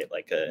numbers, right?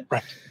 Like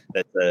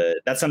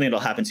that's something that'll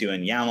happen to you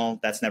in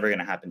YAML. That's never going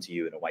to happen to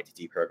you in a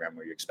YTT program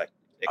where you're expecting.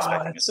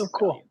 That's so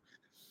cool. Value.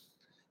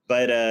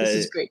 But this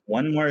is great.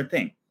 One more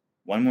thing.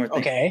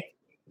 Okay.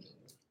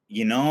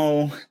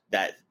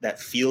 That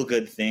feel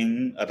good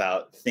thing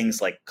about things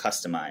like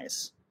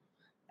customize,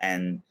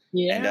 and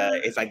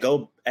if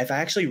I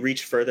actually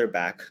reach further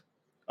back,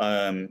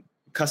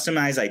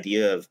 customize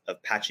idea of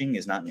patching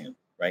is not new.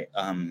 Right.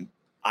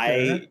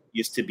 I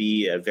used to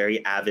be a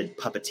very avid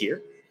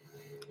puppeteer.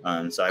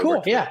 So I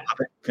worked with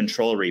Puppet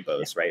control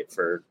repos, right,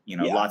 for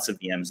lots of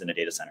VMs in a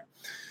data center.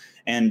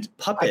 And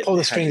Puppet, I pull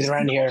the strings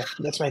around here.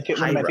 That's one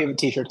of my favorite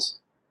T-shirts.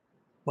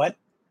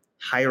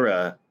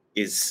 Hira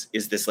is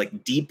this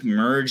like deep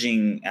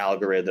merging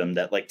algorithm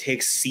that like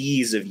takes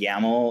seas of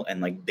YAML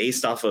and like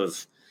based off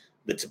of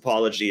the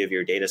topology of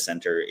your data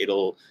center,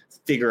 it'll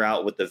figure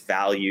out what the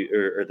value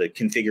or the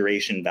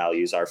configuration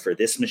values are for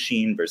this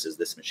machine versus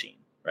this machine,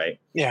 right?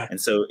 Yeah. And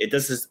so it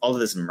does all of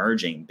this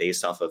merging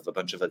based off of a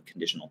bunch of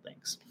conditional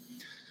things.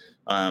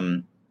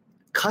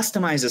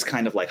 Kustomize is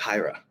kind of like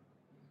Hira,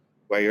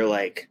 where you're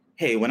like,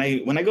 hey, when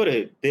I go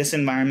to this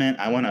environment,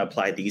 I want to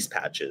apply these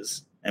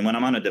patches. And when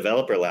I'm on a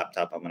developer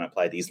laptop, I'm going to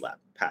apply these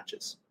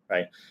patches,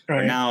 right?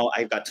 Or now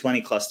I've got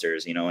 20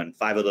 clusters, and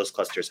 5 of those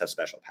clusters have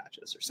special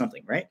patches or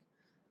something, right?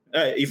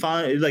 You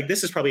follow, like,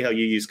 this is probably how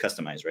you use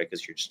Kustomize, right?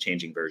 Because you're just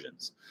changing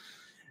versions.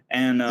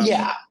 And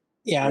yeah.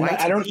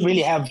 I don't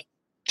really have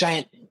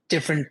giant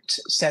different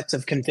sets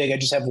of config. I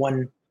just have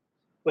one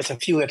with a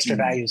few extra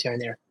values here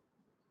and there.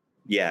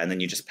 Yeah, and then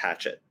you just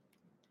patch it.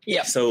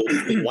 Yeah. So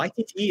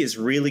YTT is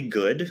really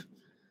good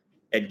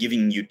at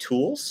giving you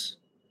tools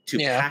to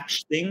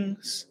patch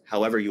things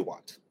however you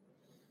want.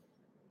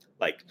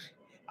 Like,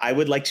 I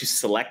would like to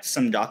select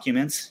some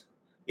documents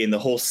in the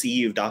whole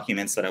sea of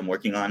documents that I'm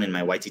working on in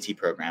my YTT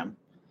program.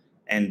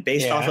 And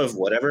based off of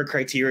whatever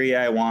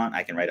criteria I want,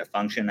 I can write a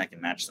function, I can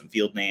match some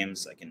field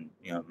names, I can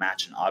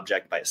match an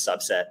object by a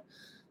subset.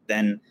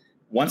 Then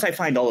once I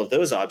find all of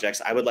those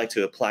objects, I would like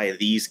to apply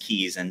these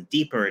keys and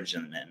demerge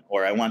them in,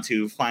 or I want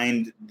to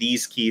find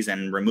these keys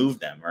and remove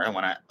them, or I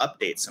want to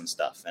update some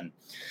stuff. And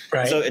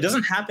so it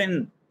doesn't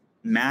happen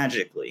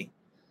magically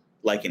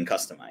like in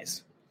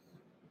Kustomize.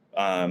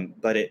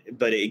 But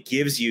it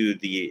gives you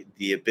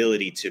the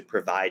ability to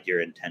provide your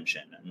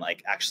intention and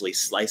like actually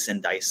slice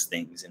and dice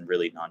things in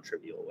really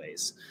non-trivial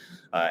ways.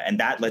 And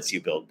that lets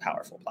you build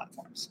powerful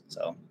platforms.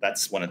 So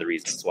that's one of the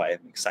reasons why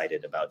I'm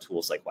excited about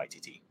tools like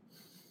YTT.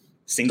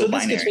 Single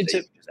binary that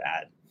you just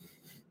add.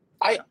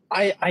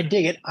 I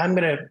dig it.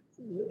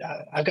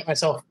 I've got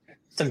myself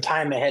some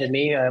time ahead of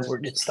me.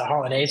 It's the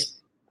holidays.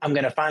 I'm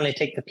going to finally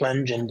take the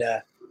plunge and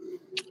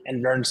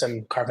learn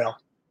some Carvel.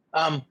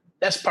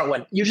 That's part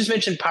one. You just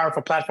mentioned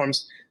powerful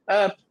platforms.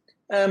 A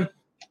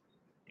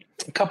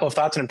couple of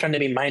thoughts, and I'm trying to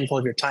be mindful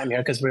of your time here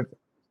because we've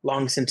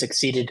long since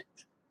exceeded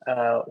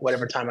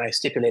whatever time I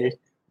stipulated.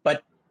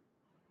 But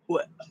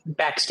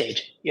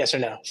backstage, yes or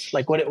no?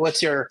 Like,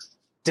 what's your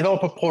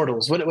developer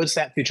portals? What's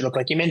that future look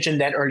like? You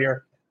mentioned that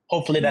earlier.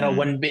 Hopefully,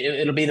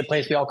 it'll be the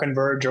place we all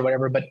converge or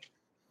whatever. But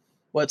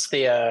what's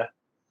the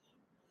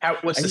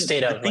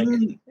state of like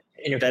in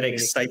your that community?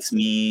 Excites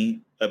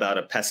me about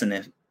a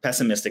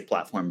pessimistic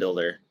platform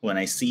builder when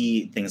I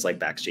see things like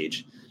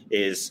Backstage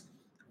is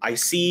I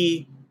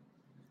see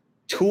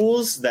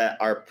tools that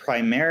are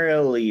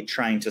primarily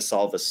trying to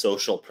solve a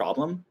social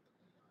problem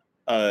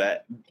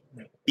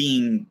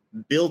being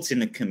built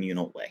in a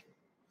communal way.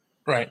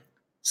 Right.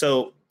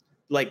 So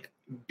like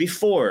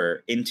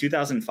before in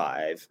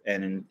 2005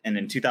 and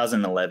in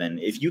 2011,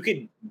 if you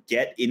could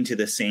get into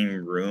the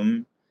same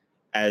room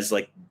as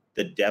like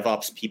the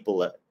DevOps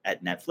people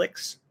at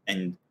Netflix,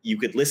 and you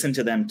could listen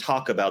to them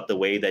talk about the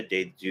way that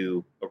they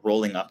do a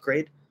rolling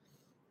upgrade.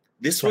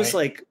 This was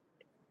like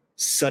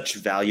such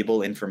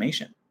valuable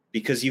information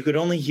because you could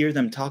only hear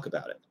them talk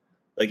about it.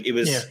 Like it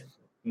was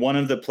one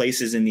of the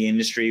places in the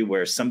industry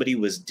where somebody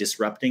was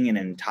disrupting an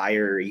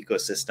entire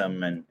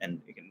ecosystem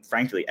and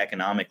frankly,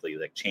 economically,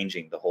 like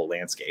changing the whole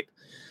landscape.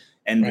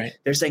 And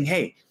they're saying,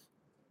 hey,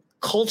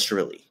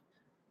 culturally,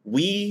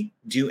 we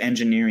do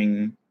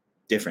engineering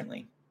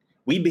differently.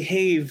 We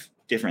behave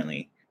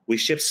differently. We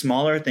ship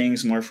smaller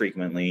things more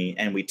frequently,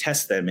 and we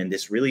test them in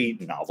this really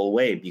novel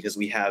way because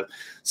we have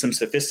some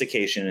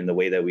sophistication in the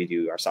way that we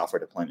do our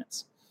software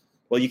deployments.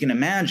 Well, you can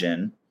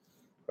imagine,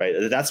 right?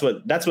 That's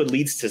what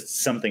leads to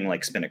something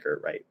like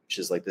Spinnaker, right? Which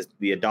is like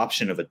the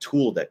adoption of a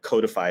tool that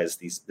codifies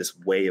this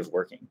way of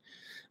working.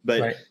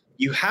 But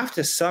you have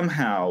to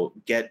somehow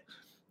get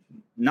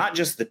not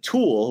just the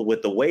tool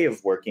with the way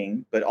of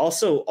working, but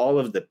also all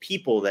of the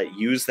people that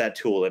use that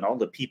tool and all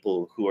the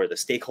people who are the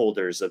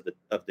stakeholders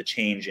of the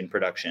change in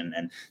production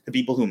and the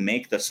people who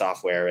make the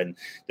software and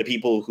the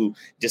people who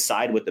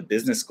decide what the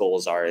business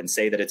goals are and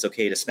say that it's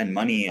okay to spend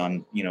money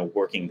on,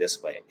 working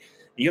this way.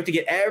 You have to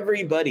get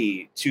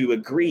everybody to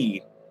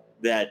agree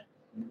that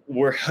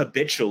we're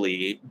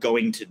habitually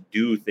going to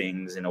do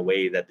things in a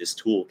way that this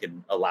tool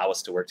can allow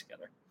us to work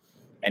together.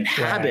 And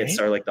habits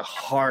are like the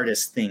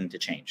hardest thing to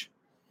change.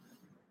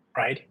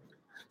 Right.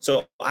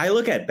 So I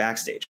look at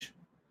Backstage,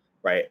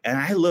 right? And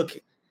I look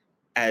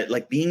at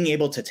like being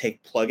able to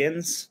take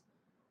plugins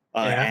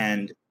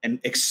and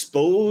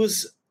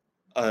expose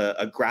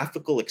a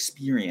graphical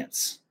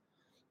experience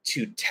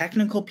to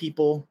technical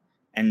people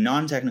and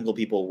non-technical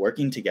people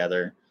working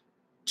together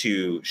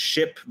to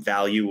ship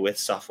value with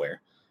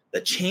software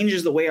that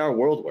changes the way our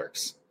world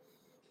works.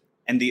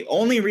 And the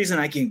only reason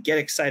I can get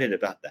excited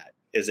about that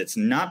is it's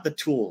not the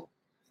tool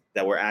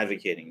that we're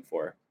advocating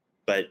for,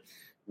 but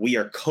we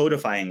are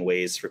codifying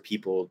ways for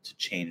people to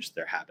change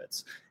their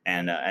habits.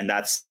 And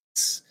that's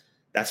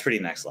pretty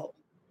next level.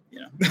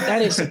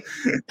 That is a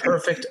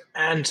perfect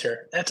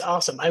answer. That's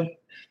awesome.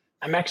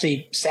 I'm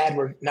actually sad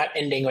we're not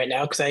ending right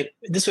now because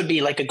this would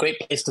be like a great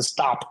place to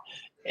stop.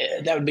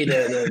 That would be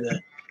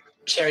the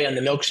cherry on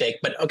the milkshake.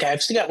 But okay,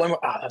 I've still got one more.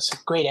 That's a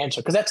great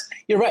answer because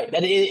you're right.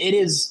 That it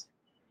is.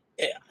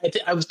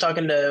 I was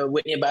talking to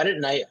Whitney about it,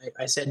 and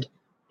I said,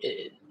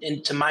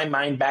 to my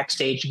mind,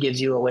 Backstage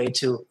gives you a way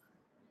to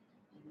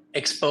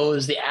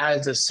expose the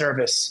as a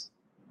service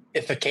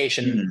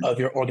ification of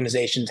your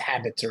organization's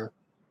habits or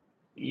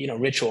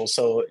rituals.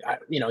 So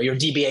your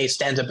DBA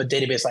stands up a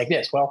database like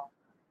this. Well,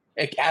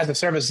 as a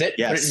service,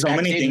 so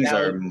many things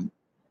are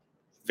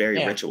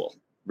very ritual.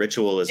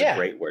 Ritual is a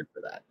great word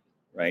for that,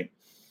 right?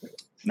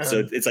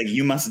 So it's like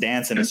you must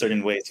dance in a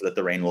certain way so that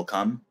the rain will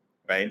come,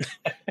 right?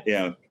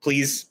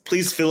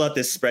 Please fill out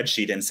this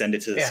spreadsheet and send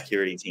it to the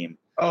security team.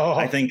 Oh,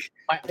 I think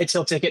it's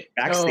still ticket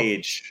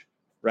Backstage,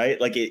 right?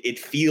 Like it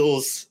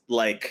feels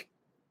like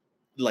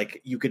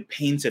you could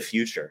paint a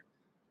future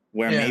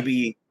where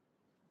maybe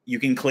you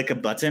can click a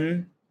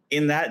button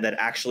in that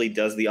actually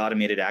does the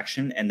automated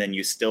action, and then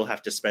you still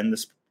have to send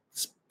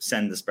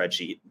the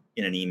spreadsheet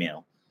in an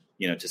email,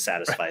 to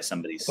satisfy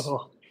somebody's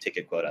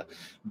ticket quota.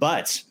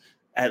 But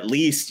at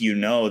least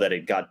that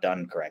it got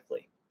done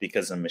correctly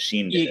because a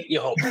machine did it. You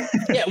hope.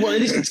 Yeah, well,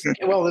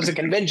 there's a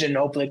convention,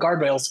 hopefully,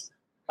 guardrails.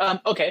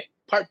 Okay,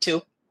 part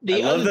 2.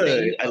 I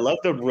love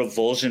the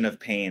revulsion of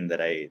pain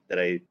that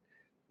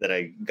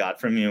I got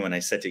from you when I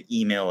said to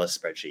email a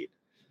spreadsheet.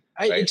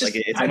 Right?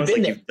 It's almost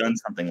like you've done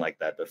something like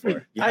that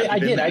before. I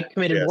did. I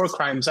committed war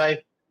crimes.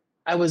 I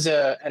was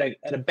at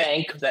a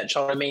bank that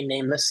shall remain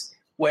nameless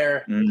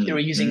where they were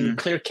using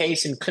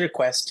ClearCase and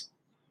ClearQuest,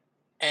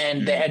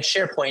 and they had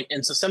SharePoint.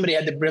 And so somebody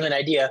had the brilliant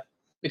idea,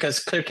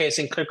 because ClearCase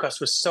and ClearQuest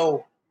was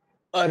so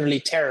utterly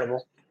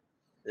terrible,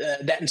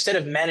 that instead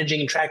of managing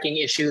and tracking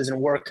issues and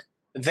work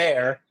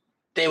there,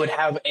 they would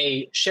have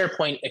a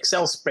SharePoint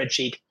Excel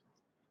spreadsheet,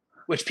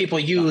 which people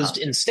used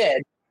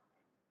instead.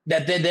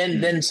 That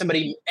then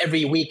somebody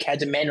every week had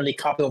to manually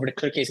copy over to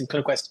ClearCase and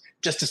ClearQuest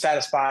just to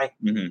satisfy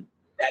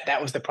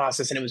that was the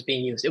process and it was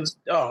being used. It was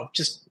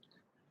just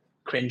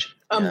cringe.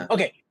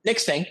 Okay,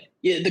 next thing,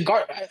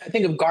 I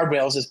think of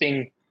guardrails as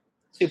being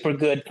super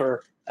good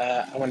for.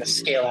 I want to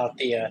scale out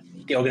the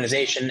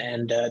organization,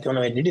 and the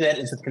only way to do that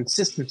is with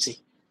consistency,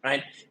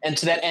 right? And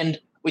to that end,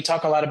 we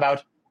talk a lot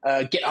about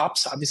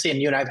GitOps, obviously,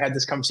 and you and I have had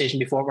this conversation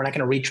before. We're not going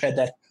to retread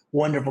that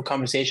wonderful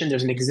conversation.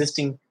 There's an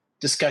existing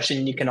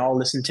discussion you can all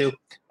listen to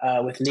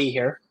with Leigh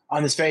here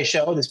on this very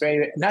show,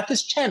 not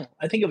this channel.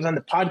 I think it was on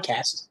the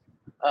podcast.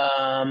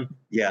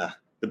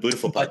 The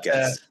Beautiful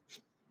podcast.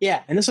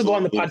 And this will go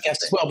on the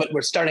podcast as well, but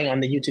we're starting on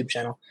the YouTube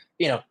channel,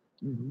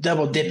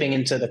 double dipping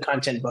into the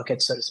content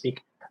bucket, so to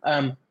speak.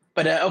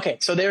 Okay,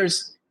 so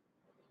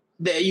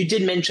you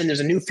did mention there's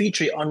a new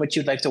feature on which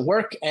you'd like to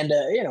work, and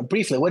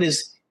briefly, what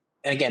is,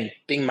 and again,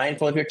 being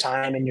mindful of your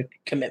time and your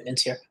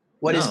commitments here,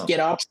 what is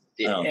GitOps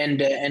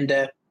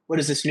and what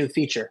is this new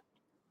feature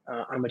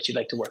on which you'd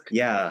like to work?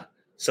 Yeah.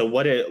 So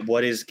what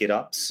is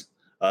GitOps?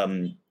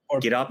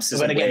 GitOps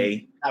is a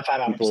way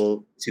for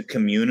people to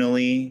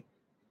communally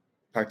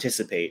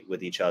participate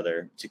with each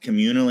other, to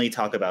communally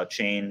talk about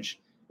change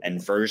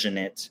and version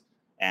it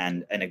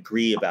and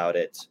agree about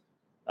it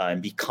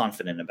and be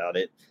confident about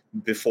it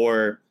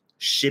before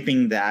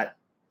shipping that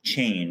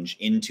change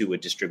into a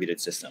distributed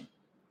system.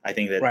 I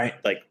think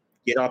that like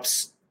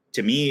GitOps,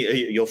 to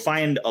me, you'll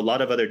find a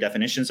lot of other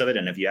definitions of it.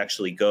 And if you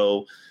actually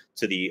go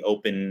to the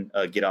open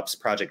GitOps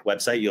project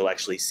website, you'll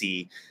actually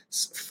see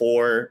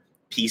 4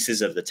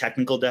 pieces of the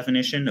technical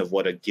definition of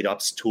what a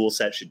GitOps tool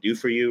set should do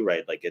for you,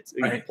 right? Like it's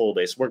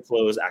pull-based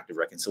workflows, active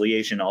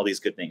reconciliation, all these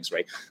good things,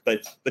 right?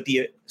 But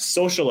the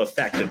social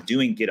effect of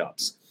doing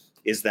GitOps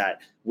is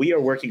that we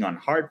are working on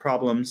hard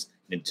problems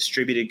in a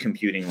distributed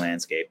computing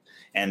landscape,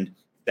 and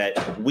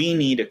that we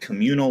need a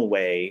communal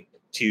way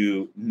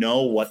to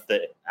know what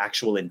the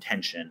actual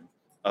intention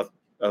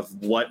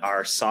of what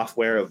our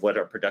software, of what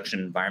our production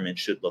environment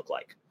should look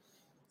like,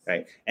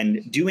 right?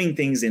 And doing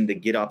things in the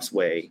GitOps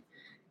way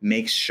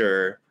makes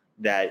sure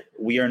that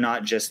we are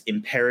not just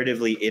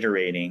imperatively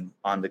iterating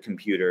on the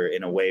computer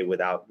in a way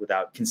without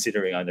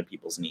considering other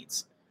people's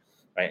needs,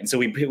 right? And so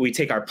we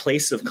take our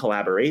place of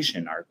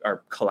collaboration,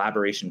 our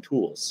collaboration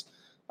tools,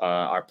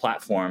 our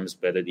platforms,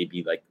 whether they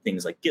be like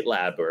things like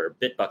GitLab or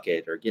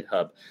Bitbucket or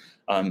GitHub,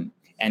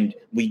 and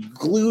we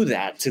glue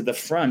that to the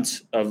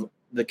front of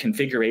the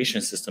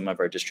configuration system of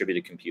our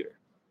distributed computer.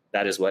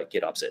 That is what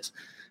GitOps is.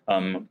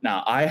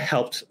 Now, I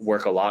helped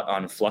work a lot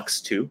on Flux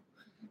too,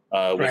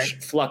 which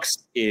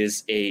Flux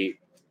is a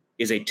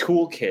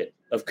toolkit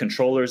of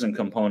controllers and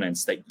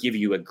components that give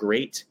you a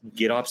great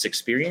GitOps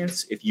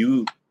experience if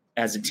you,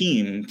 as a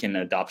team, can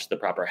adopt the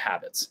proper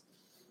habits.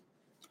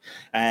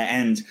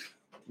 And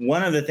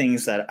one of the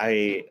things that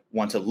I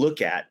want to look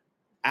at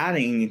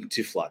adding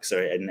to Flux,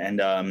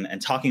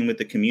 and talking with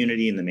the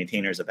community and the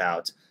maintainers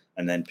about,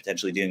 and then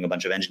potentially doing a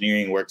bunch of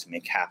engineering work to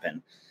make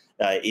happen,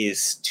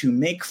 is to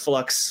make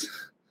Flux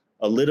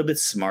a little bit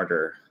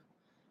smarter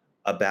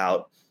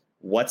about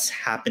what's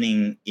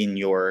happening in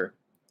your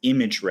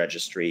image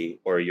registry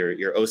or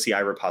your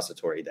OCI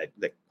repository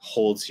that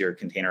holds your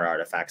container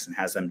artifacts and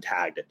has them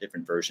tagged at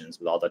different versions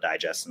with all the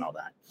digests and all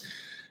that.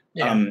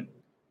 Yeah.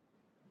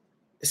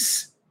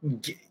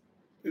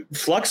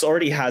 Flux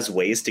already has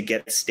ways to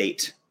get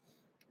state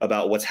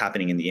about what's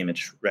happening in the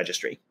image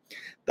registry.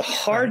 The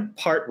hard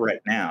part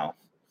right now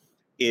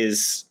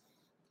is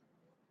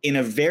in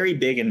a very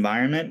big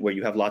environment where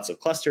you have lots of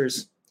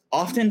clusters.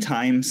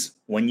 Oftentimes,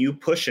 when you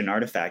push an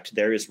artifact,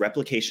 there is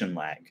replication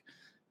lag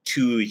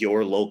to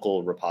your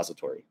local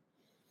repository.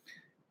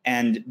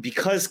 And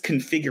because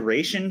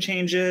configuration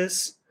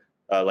changes,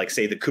 like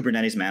say the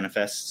Kubernetes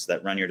manifests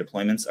that run your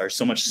deployments are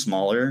so much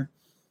smaller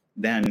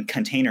than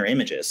container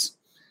images.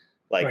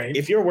 Like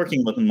if you're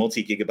working with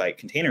multi-gigabyte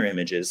container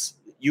images,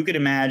 you could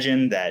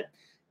imagine that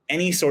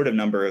any sort of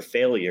number of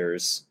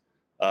failures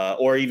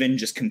or even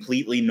just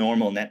completely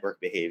normal network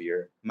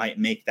behavior might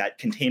make that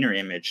container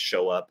image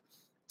show up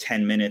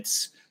 10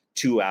 minutes,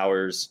 2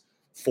 hours,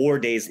 4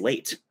 days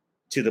late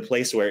to the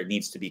place where it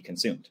needs to be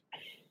consumed,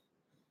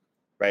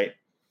 right?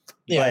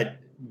 Yeah.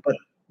 But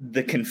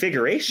the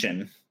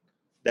configuration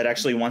that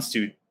actually wants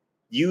to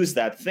use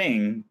that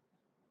thing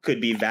could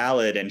be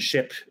valid and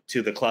ship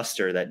to the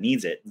cluster that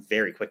needs it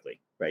very quickly,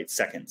 right?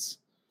 Seconds.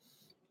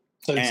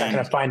 So it's not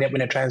going to find it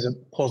when it tries to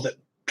pull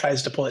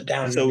it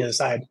down on the other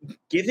side.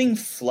 Giving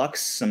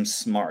Flux some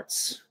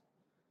smarts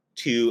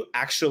to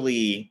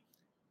actually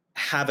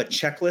have a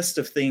checklist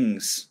of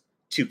things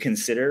to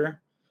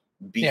consider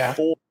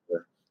before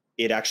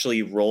it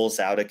actually rolls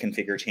out a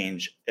configuration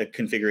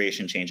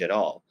change at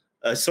all.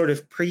 A sort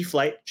of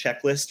pre-flight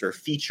checklist or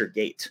feature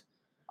gate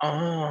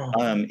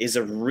is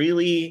a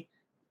really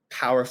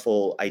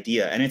powerful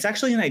idea. And it's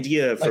actually an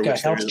idea for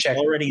which there's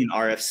already an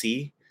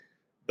RFC.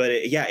 But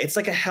it's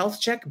like a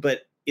health check,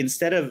 but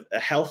instead of a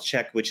health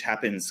check, which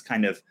happens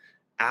kind of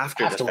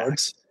afterwards, the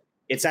fact,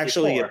 it's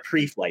actually a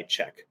pre-flight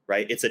check,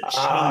 right? It's a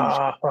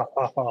change.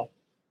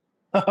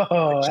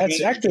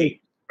 That's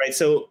actually right.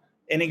 So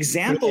an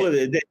example of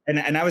it,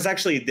 and I was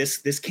actually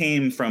this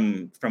came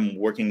from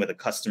working with a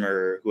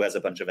customer who has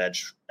a bunch of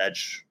edge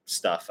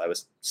stuff. I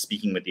was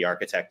speaking with the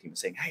architect and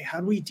saying, hey,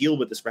 how do we deal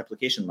with this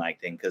replication lag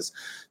thing? Because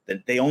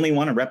they only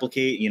want to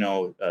replicate,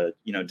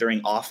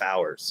 during off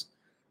hours,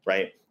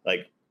 right?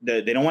 Like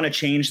they don't want to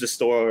change the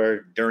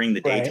store during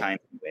the daytime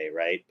anyway,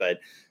 right? But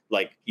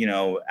like,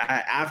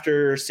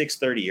 after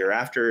 6:30 or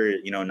after,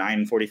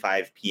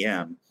 9:45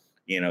 p.m.,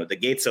 the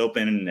gates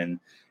open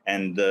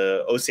and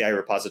the OCI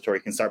repository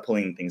can start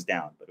pulling things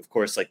down. But of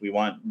course, like we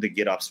want the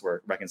GitOps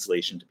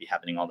reconciliation to be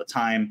happening all the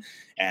time.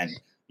 And,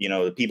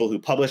 the people who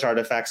publish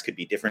artifacts could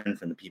be different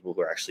from the people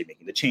who are actually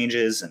making the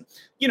changes and,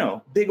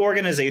 big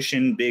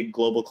organization, big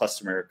global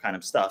customer kind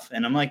of stuff.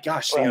 And I'm like,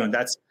 gosh,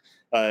 that's,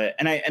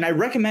 and I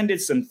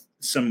recommended some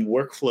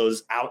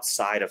workflows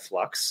outside of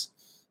Flux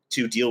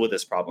to deal with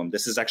this problem.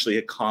 This is actually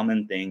a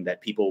common thing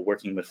that people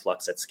working with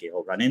Flux at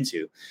scale run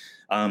into.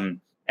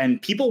 And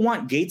people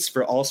want gates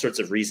for all sorts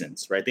of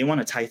reasons, right? They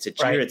want to tie it to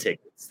Jira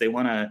tickets. They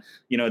want to,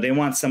 they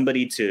want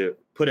somebody to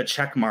put a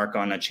check mark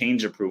on a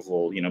change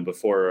approval,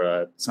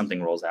 before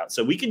something rolls out.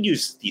 So we could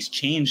use these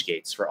change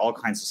gates for all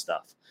kinds of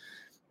stuff.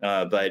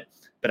 But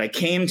I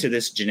came to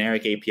this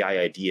generic API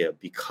idea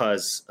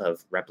because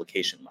of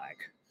replication lag.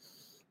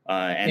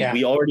 And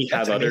we already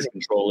have other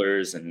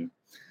controllers and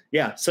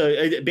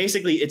so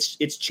basically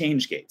it's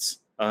change gates.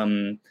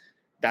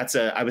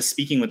 I was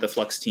speaking with the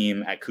Flux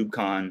team at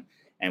KubeCon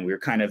and we were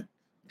kind of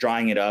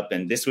drawing it up,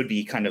 and this would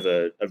be kind of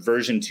a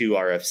version 2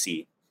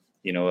 RFC,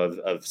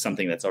 of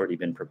something that's already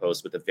been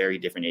proposed with a very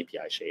different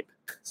API shape.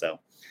 So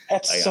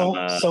that's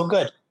so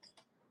good.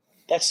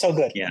 That's so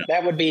good. Yeah.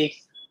 That would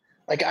be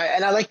like,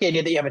 I like the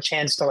idea that you have a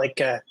chance to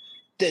like,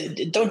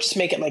 don't just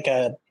make it like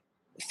a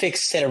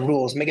fixed set of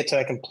rules. Make it so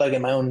I can plug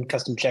in my own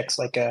custom checks,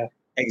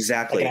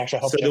 exactly.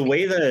 So the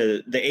way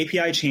the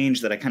API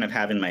change that I kind of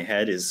have in my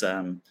head is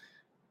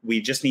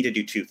we just need to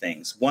do 2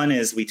 things. One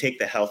is we take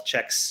the health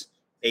checks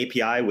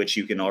API, which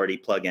you can already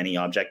plug any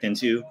object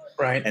into,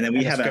 right? And then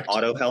we have an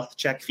auto health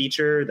check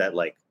feature that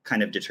like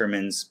kind of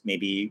determines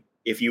maybe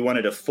if you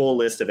wanted a full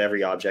list of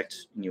every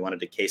object and you wanted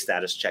to case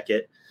status check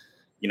it,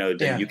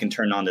 then you can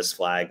turn on this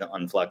flag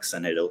on Flux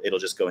and it'll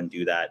just go and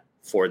do that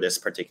for this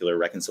particular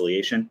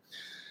reconciliation.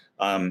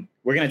 We're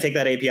going to take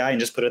that API and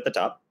just put it at the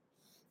top,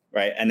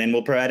 right? And then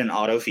we'll provide an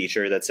auto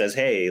feature that says,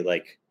 hey,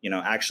 like,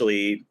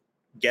 actually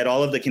get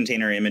all of the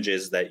container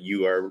images that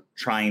you are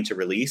trying to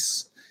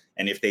release.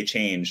 And if they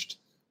changed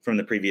from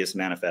the previous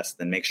manifest,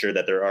 then make sure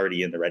that they're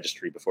already in the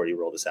registry before you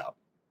roll this out,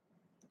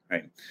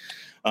 right?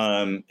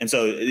 And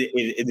so,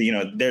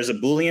 there's a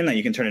Boolean that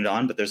you can turn it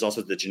on, but there's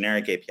also the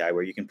generic API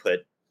where you can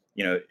put,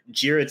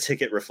 Jira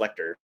ticket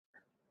reflector,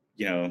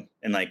 and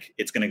like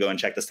it's going to go and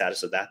check the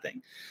status of that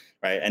thing.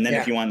 Right. And then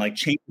if you want like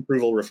change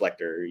approval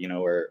reflector,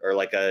 or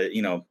like a,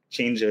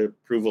 change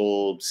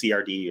approval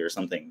CRD or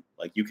something,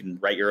 like you can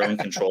write your own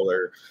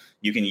controller.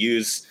 You can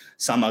use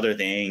some other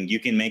thing. You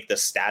can make the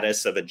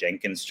status of a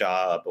Jenkins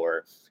job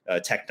or a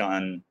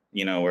Tecton,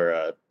 or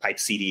a pipe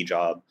CD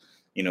job.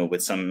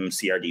 with some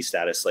CRD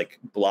status, like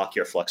block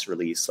your Flux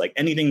release, like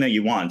anything that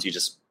you want, you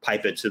just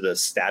pipe it to the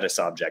status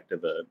object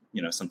of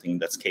something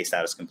that's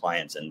K-status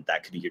compliant, and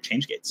that could be your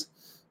change gates.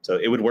 So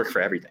it would work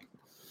for everything.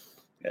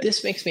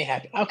 This makes me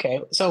happy.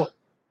 Okay, so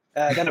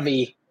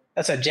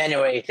that's a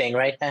January thing,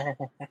 right?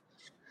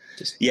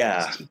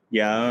 Yeah.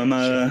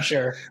 I'm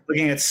sure.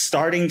 looking at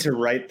starting to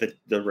write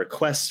the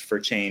request for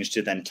change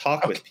to then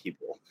talk with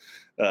people.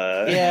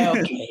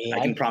 Okay. I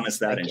can promise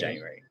that in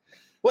January.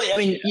 Well, I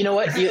mean, you know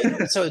what?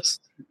 So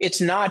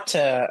it's not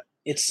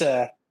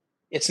Kubernetes.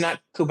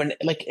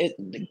 Like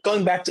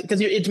going back to,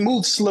 because it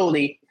moves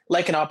slowly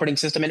like an operating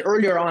system. And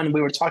earlier on,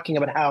 we were talking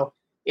about how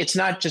it's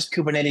not just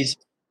Kubernetes;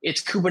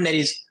 it's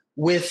Kubernetes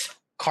with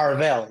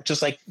Carvel,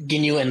 just like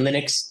GNU and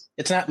Linux.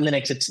 It's not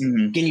Linux; it's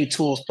GNU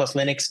tools plus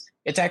Linux.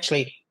 It's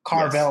actually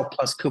Carvel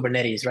plus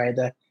Kubernetes, right?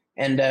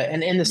 And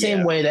in the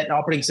same way that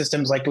operating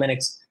systems like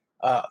Linux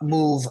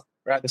move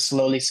rather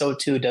slowly, so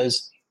too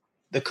does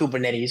the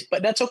Kubernetes.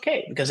 But that's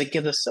okay because it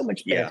gives us so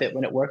much benefit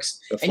when it works.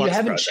 And you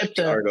haven't shipped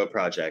the Argo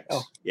project.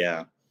 Oh.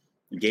 Yeah.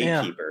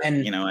 Gatekeeper.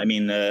 And,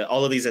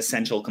 all of these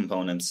essential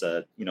components,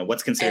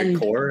 what's considered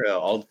core,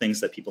 all the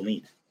things that people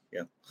need.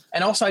 Yeah.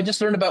 And also I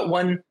just learned about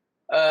one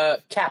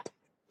CAP.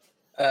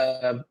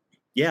 CAP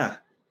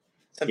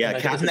is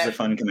a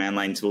fun command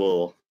line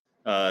tool.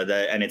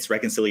 And its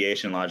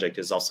reconciliation logic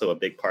is also a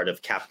big part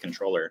of CAP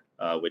controller,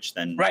 which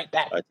then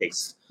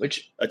takes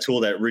a tool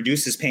that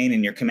reduces pain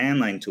in your command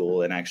line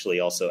tool and actually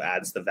also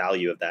adds the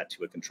value of that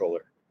to a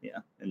controller. Yeah,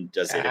 and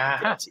does it in a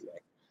GitOpsy way.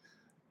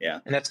 Yeah,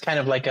 and that's kind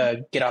of like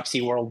a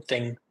GitOpsy world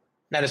thing,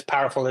 not as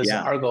powerful as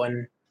Argo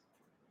and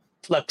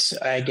Flux,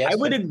 I guess.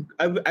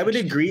 I would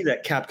agree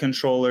that CAP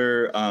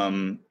controller,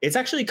 it's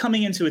actually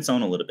coming into its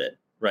own a little bit.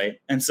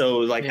 Right. And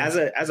so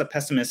as a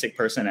pessimistic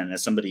person and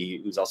as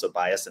somebody who's also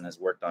biased and has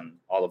worked on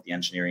all of the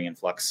engineering in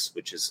Flux,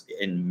 which is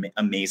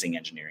amazing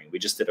engineering. We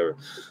just did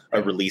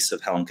a release of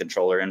Helm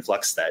controller in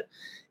Flux that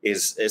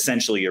is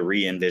essentially a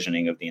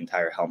re-envisioning of the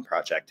entire Helm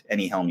project.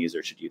 Any Helm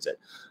user should use it.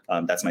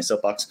 That's my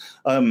soapbox.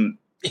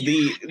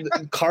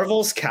 The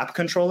Carvel's CAP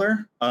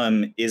controller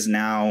is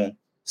now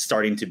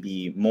starting to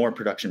be more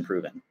production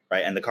proven.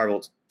 Right. And the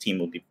Carvel team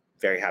will be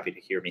very happy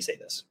to hear me say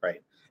this.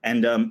 Right.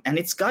 And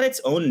it's got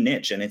its own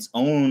niche and its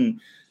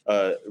own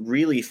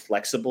really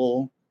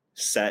flexible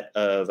set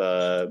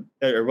of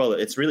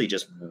it's really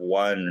just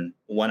one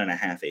and a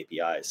half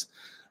APIs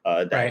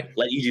that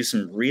let you do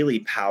some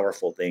really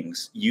powerful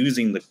things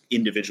using the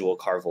individual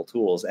Carvel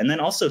tools, and then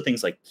also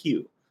things like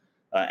Q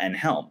and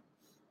Helm,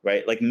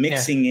 right? Like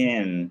mixing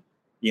in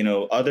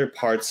other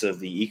parts of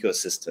the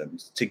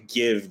ecosystems to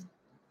give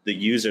the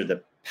user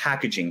the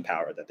packaging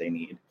power that they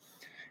need.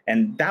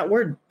 And that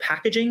word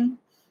packaging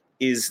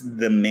is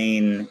the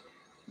main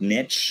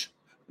niche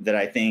that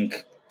I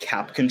think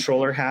CAP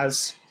controller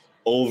has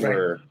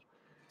over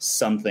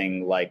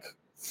something like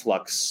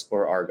Flux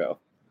or Argo.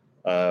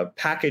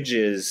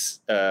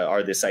 Packages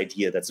are this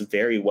idea that's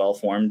very well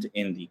formed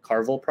in the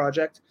Carvel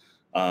project,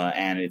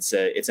 and it's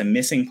a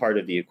missing part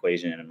of the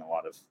equation in a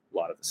lot of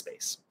the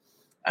space.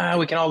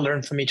 We can all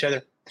learn from each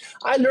other.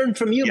 I learned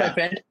from you, my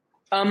friend.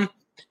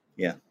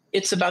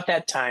 It's about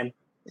that time.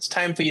 It's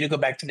time for you to go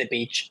back to the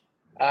beach.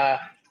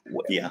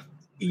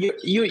 You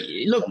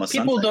look, almost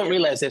people don't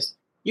realize this.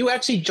 You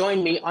actually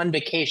joined me on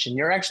vacation.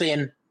 You're actually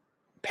in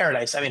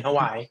paradise. I mean,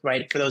 Hawaii,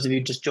 right? For those of you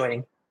just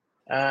joining.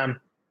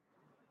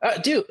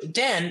 Dude,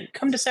 Dan,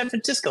 come to San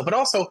Francisco, but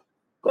also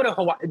go to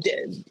Hawaii.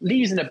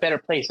 Lee's in a better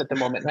place at the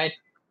moment, right?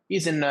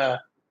 He's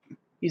where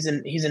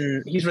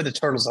the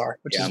turtles are.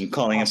 I'm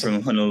calling him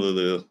from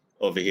Honolulu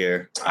over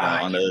here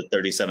on the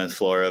 37th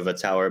floor of a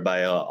tower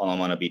by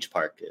Alamana Beach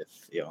Park.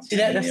 See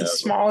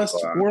that's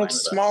the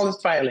world's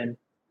smallest violin.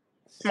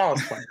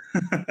 Smallest one.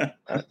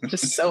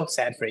 Just so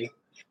sad for you.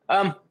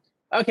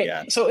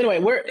 Okay. So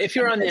anyway, if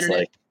you're on the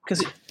internet,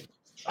 because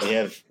we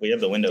have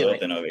the window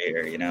open over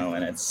here,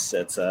 and it's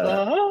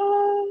a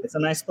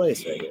nice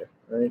place right here,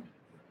 right?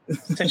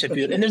 Such a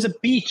beauty, and there's a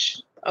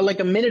beach like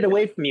a minute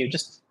away from you,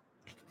 just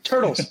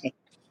turtles.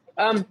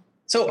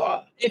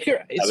 So if you're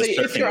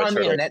on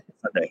the internet,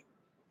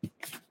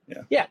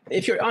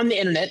 if you're on the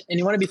internet and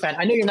you want to be found,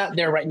 I know you're not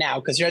there right now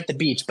because you're at the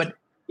beach, but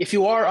if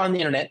you are on the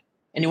internet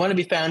and you want to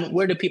be found,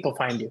 where do people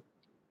find you?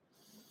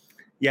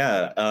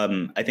 Yeah,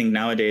 I think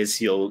nowadays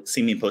you'll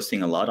see me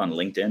posting a lot on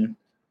LinkedIn,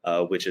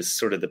 which is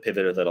sort of the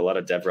pivot that a lot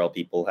of DevRel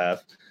people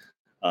have.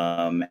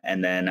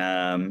 And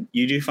then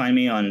you do find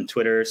me on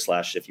Twitter /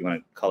 if you want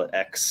to call it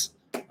X.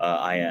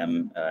 I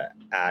am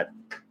at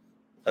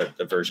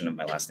a version of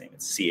my last name.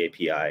 It's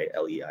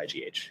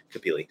CAPILEIGH,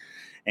 Capili.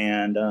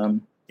 And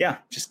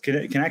just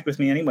connect with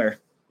me anywhere,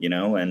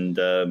 and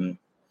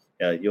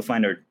you'll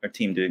find our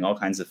team doing all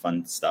kinds of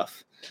fun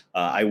stuff.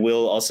 I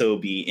will also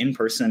be in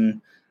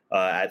person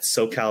at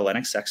SoCal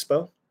Linux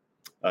Expo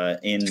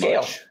in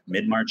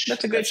mid-March.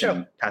 That's a good show.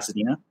 In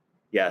Pasadena.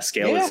 Yeah,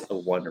 Scale is a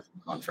wonderful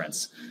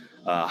conference.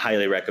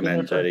 Highly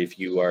recommend that if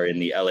you are in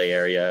the LA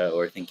area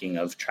or thinking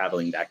of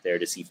traveling back there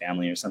to see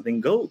family or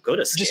something, go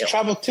to Scale. Just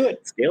travel to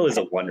it. Scale is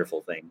a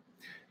wonderful thing.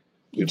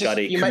 We've got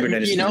a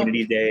Kubernetes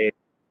community day.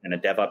 and a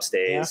DevOps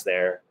Days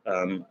there.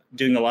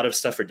 Doing a lot of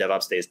stuff for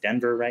DevOps Days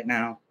Denver right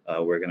now.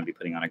 We're going to be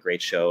putting on a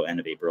great show end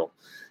of April.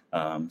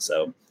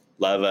 So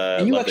love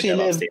the DevOps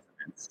Days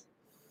events.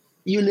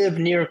 You live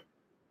near,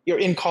 you're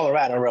in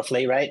Colorado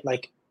roughly, right?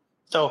 Like,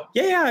 so.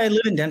 Yeah, I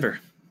live in Denver.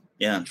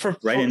 Yeah, for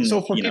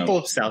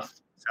people, South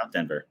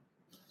Denver.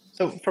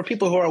 So for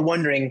people who are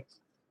wondering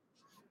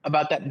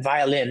about that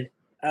violin,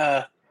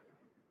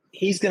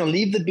 he's going to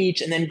leave the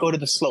beach and then go to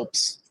the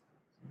slopes.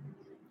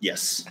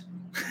 Yes.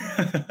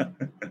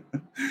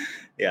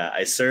 Yeah,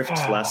 I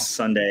surfed last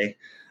Sunday,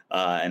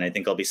 and I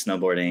think I'll be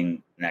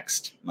snowboarding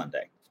next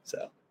Monday.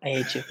 So I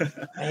hate you.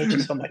 I hate you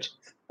so much.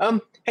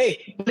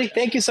 Hey, buddy,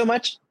 thank you so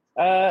much.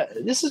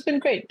 This has been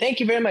great. Thank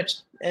you very much.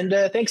 And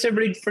thanks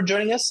everybody for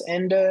joining us.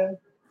 And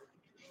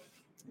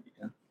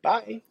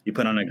bye. You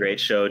put on a great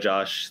show,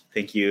 Josh.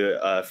 Thank you,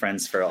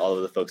 friends, for all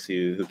of the folks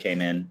who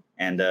came in.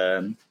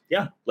 And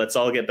let's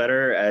all get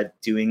better at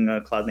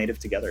doing cloud native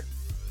together.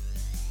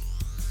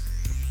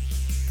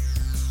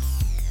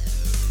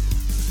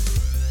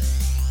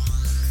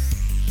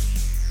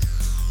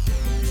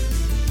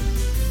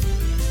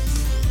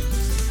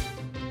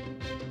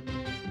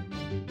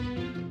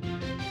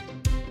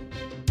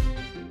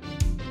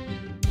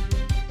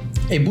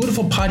 A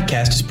Beautiful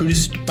Podcast is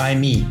produced by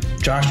me,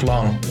 Josh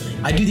Long.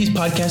 I do these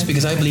podcasts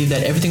because I believe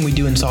that everything we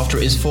do in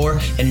software is for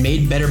and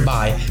made better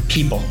by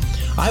people.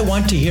 I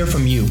want to hear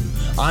from you.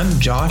 I'm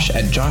Josh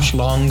at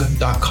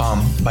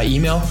joshlong.com by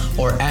email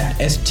or at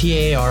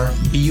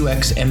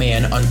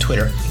STARBUXMAN on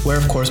Twitter, where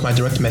of course my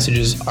direct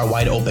messages are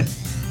wide open.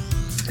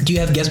 Do you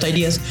have guest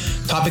ideas,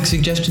 topic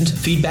suggestions,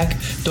 feedback?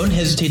 Don't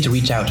hesitate to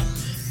reach out.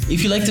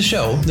 If you like the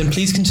show, then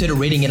please consider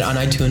rating it on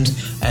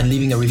iTunes and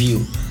leaving a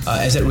review,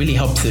 as it really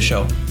helps the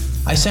show.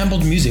 I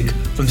sampled music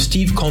from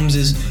Steve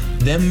Combs's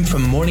Them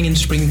from Morning in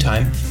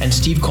Springtime and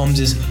Steve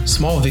Combs's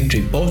Small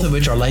Victory, both of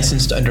which are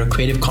licensed under a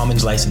Creative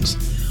Commons license.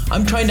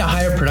 I'm trying to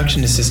hire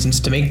production assistants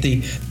to make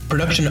the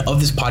production of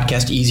this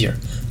podcast easier.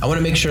 I want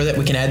to make sure that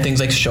we can add things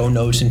like show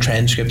notes and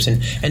transcripts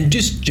and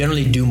just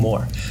generally do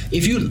more.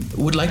 If you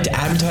would like to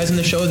advertise on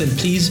the show, then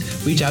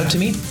please reach out to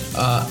me.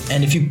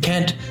 And if you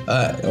can't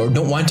or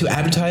don't want to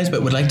advertise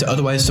but would like to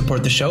otherwise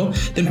support the show,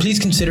 then please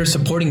consider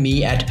supporting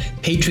me at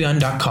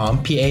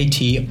patreon.com,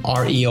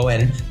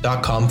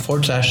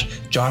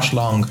 patreon.com/Josh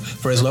Long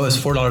for as low as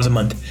 $4 a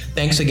month.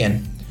 Thanks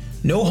again.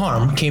 No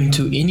harm came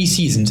to any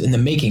seasons in the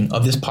making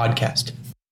of this podcast.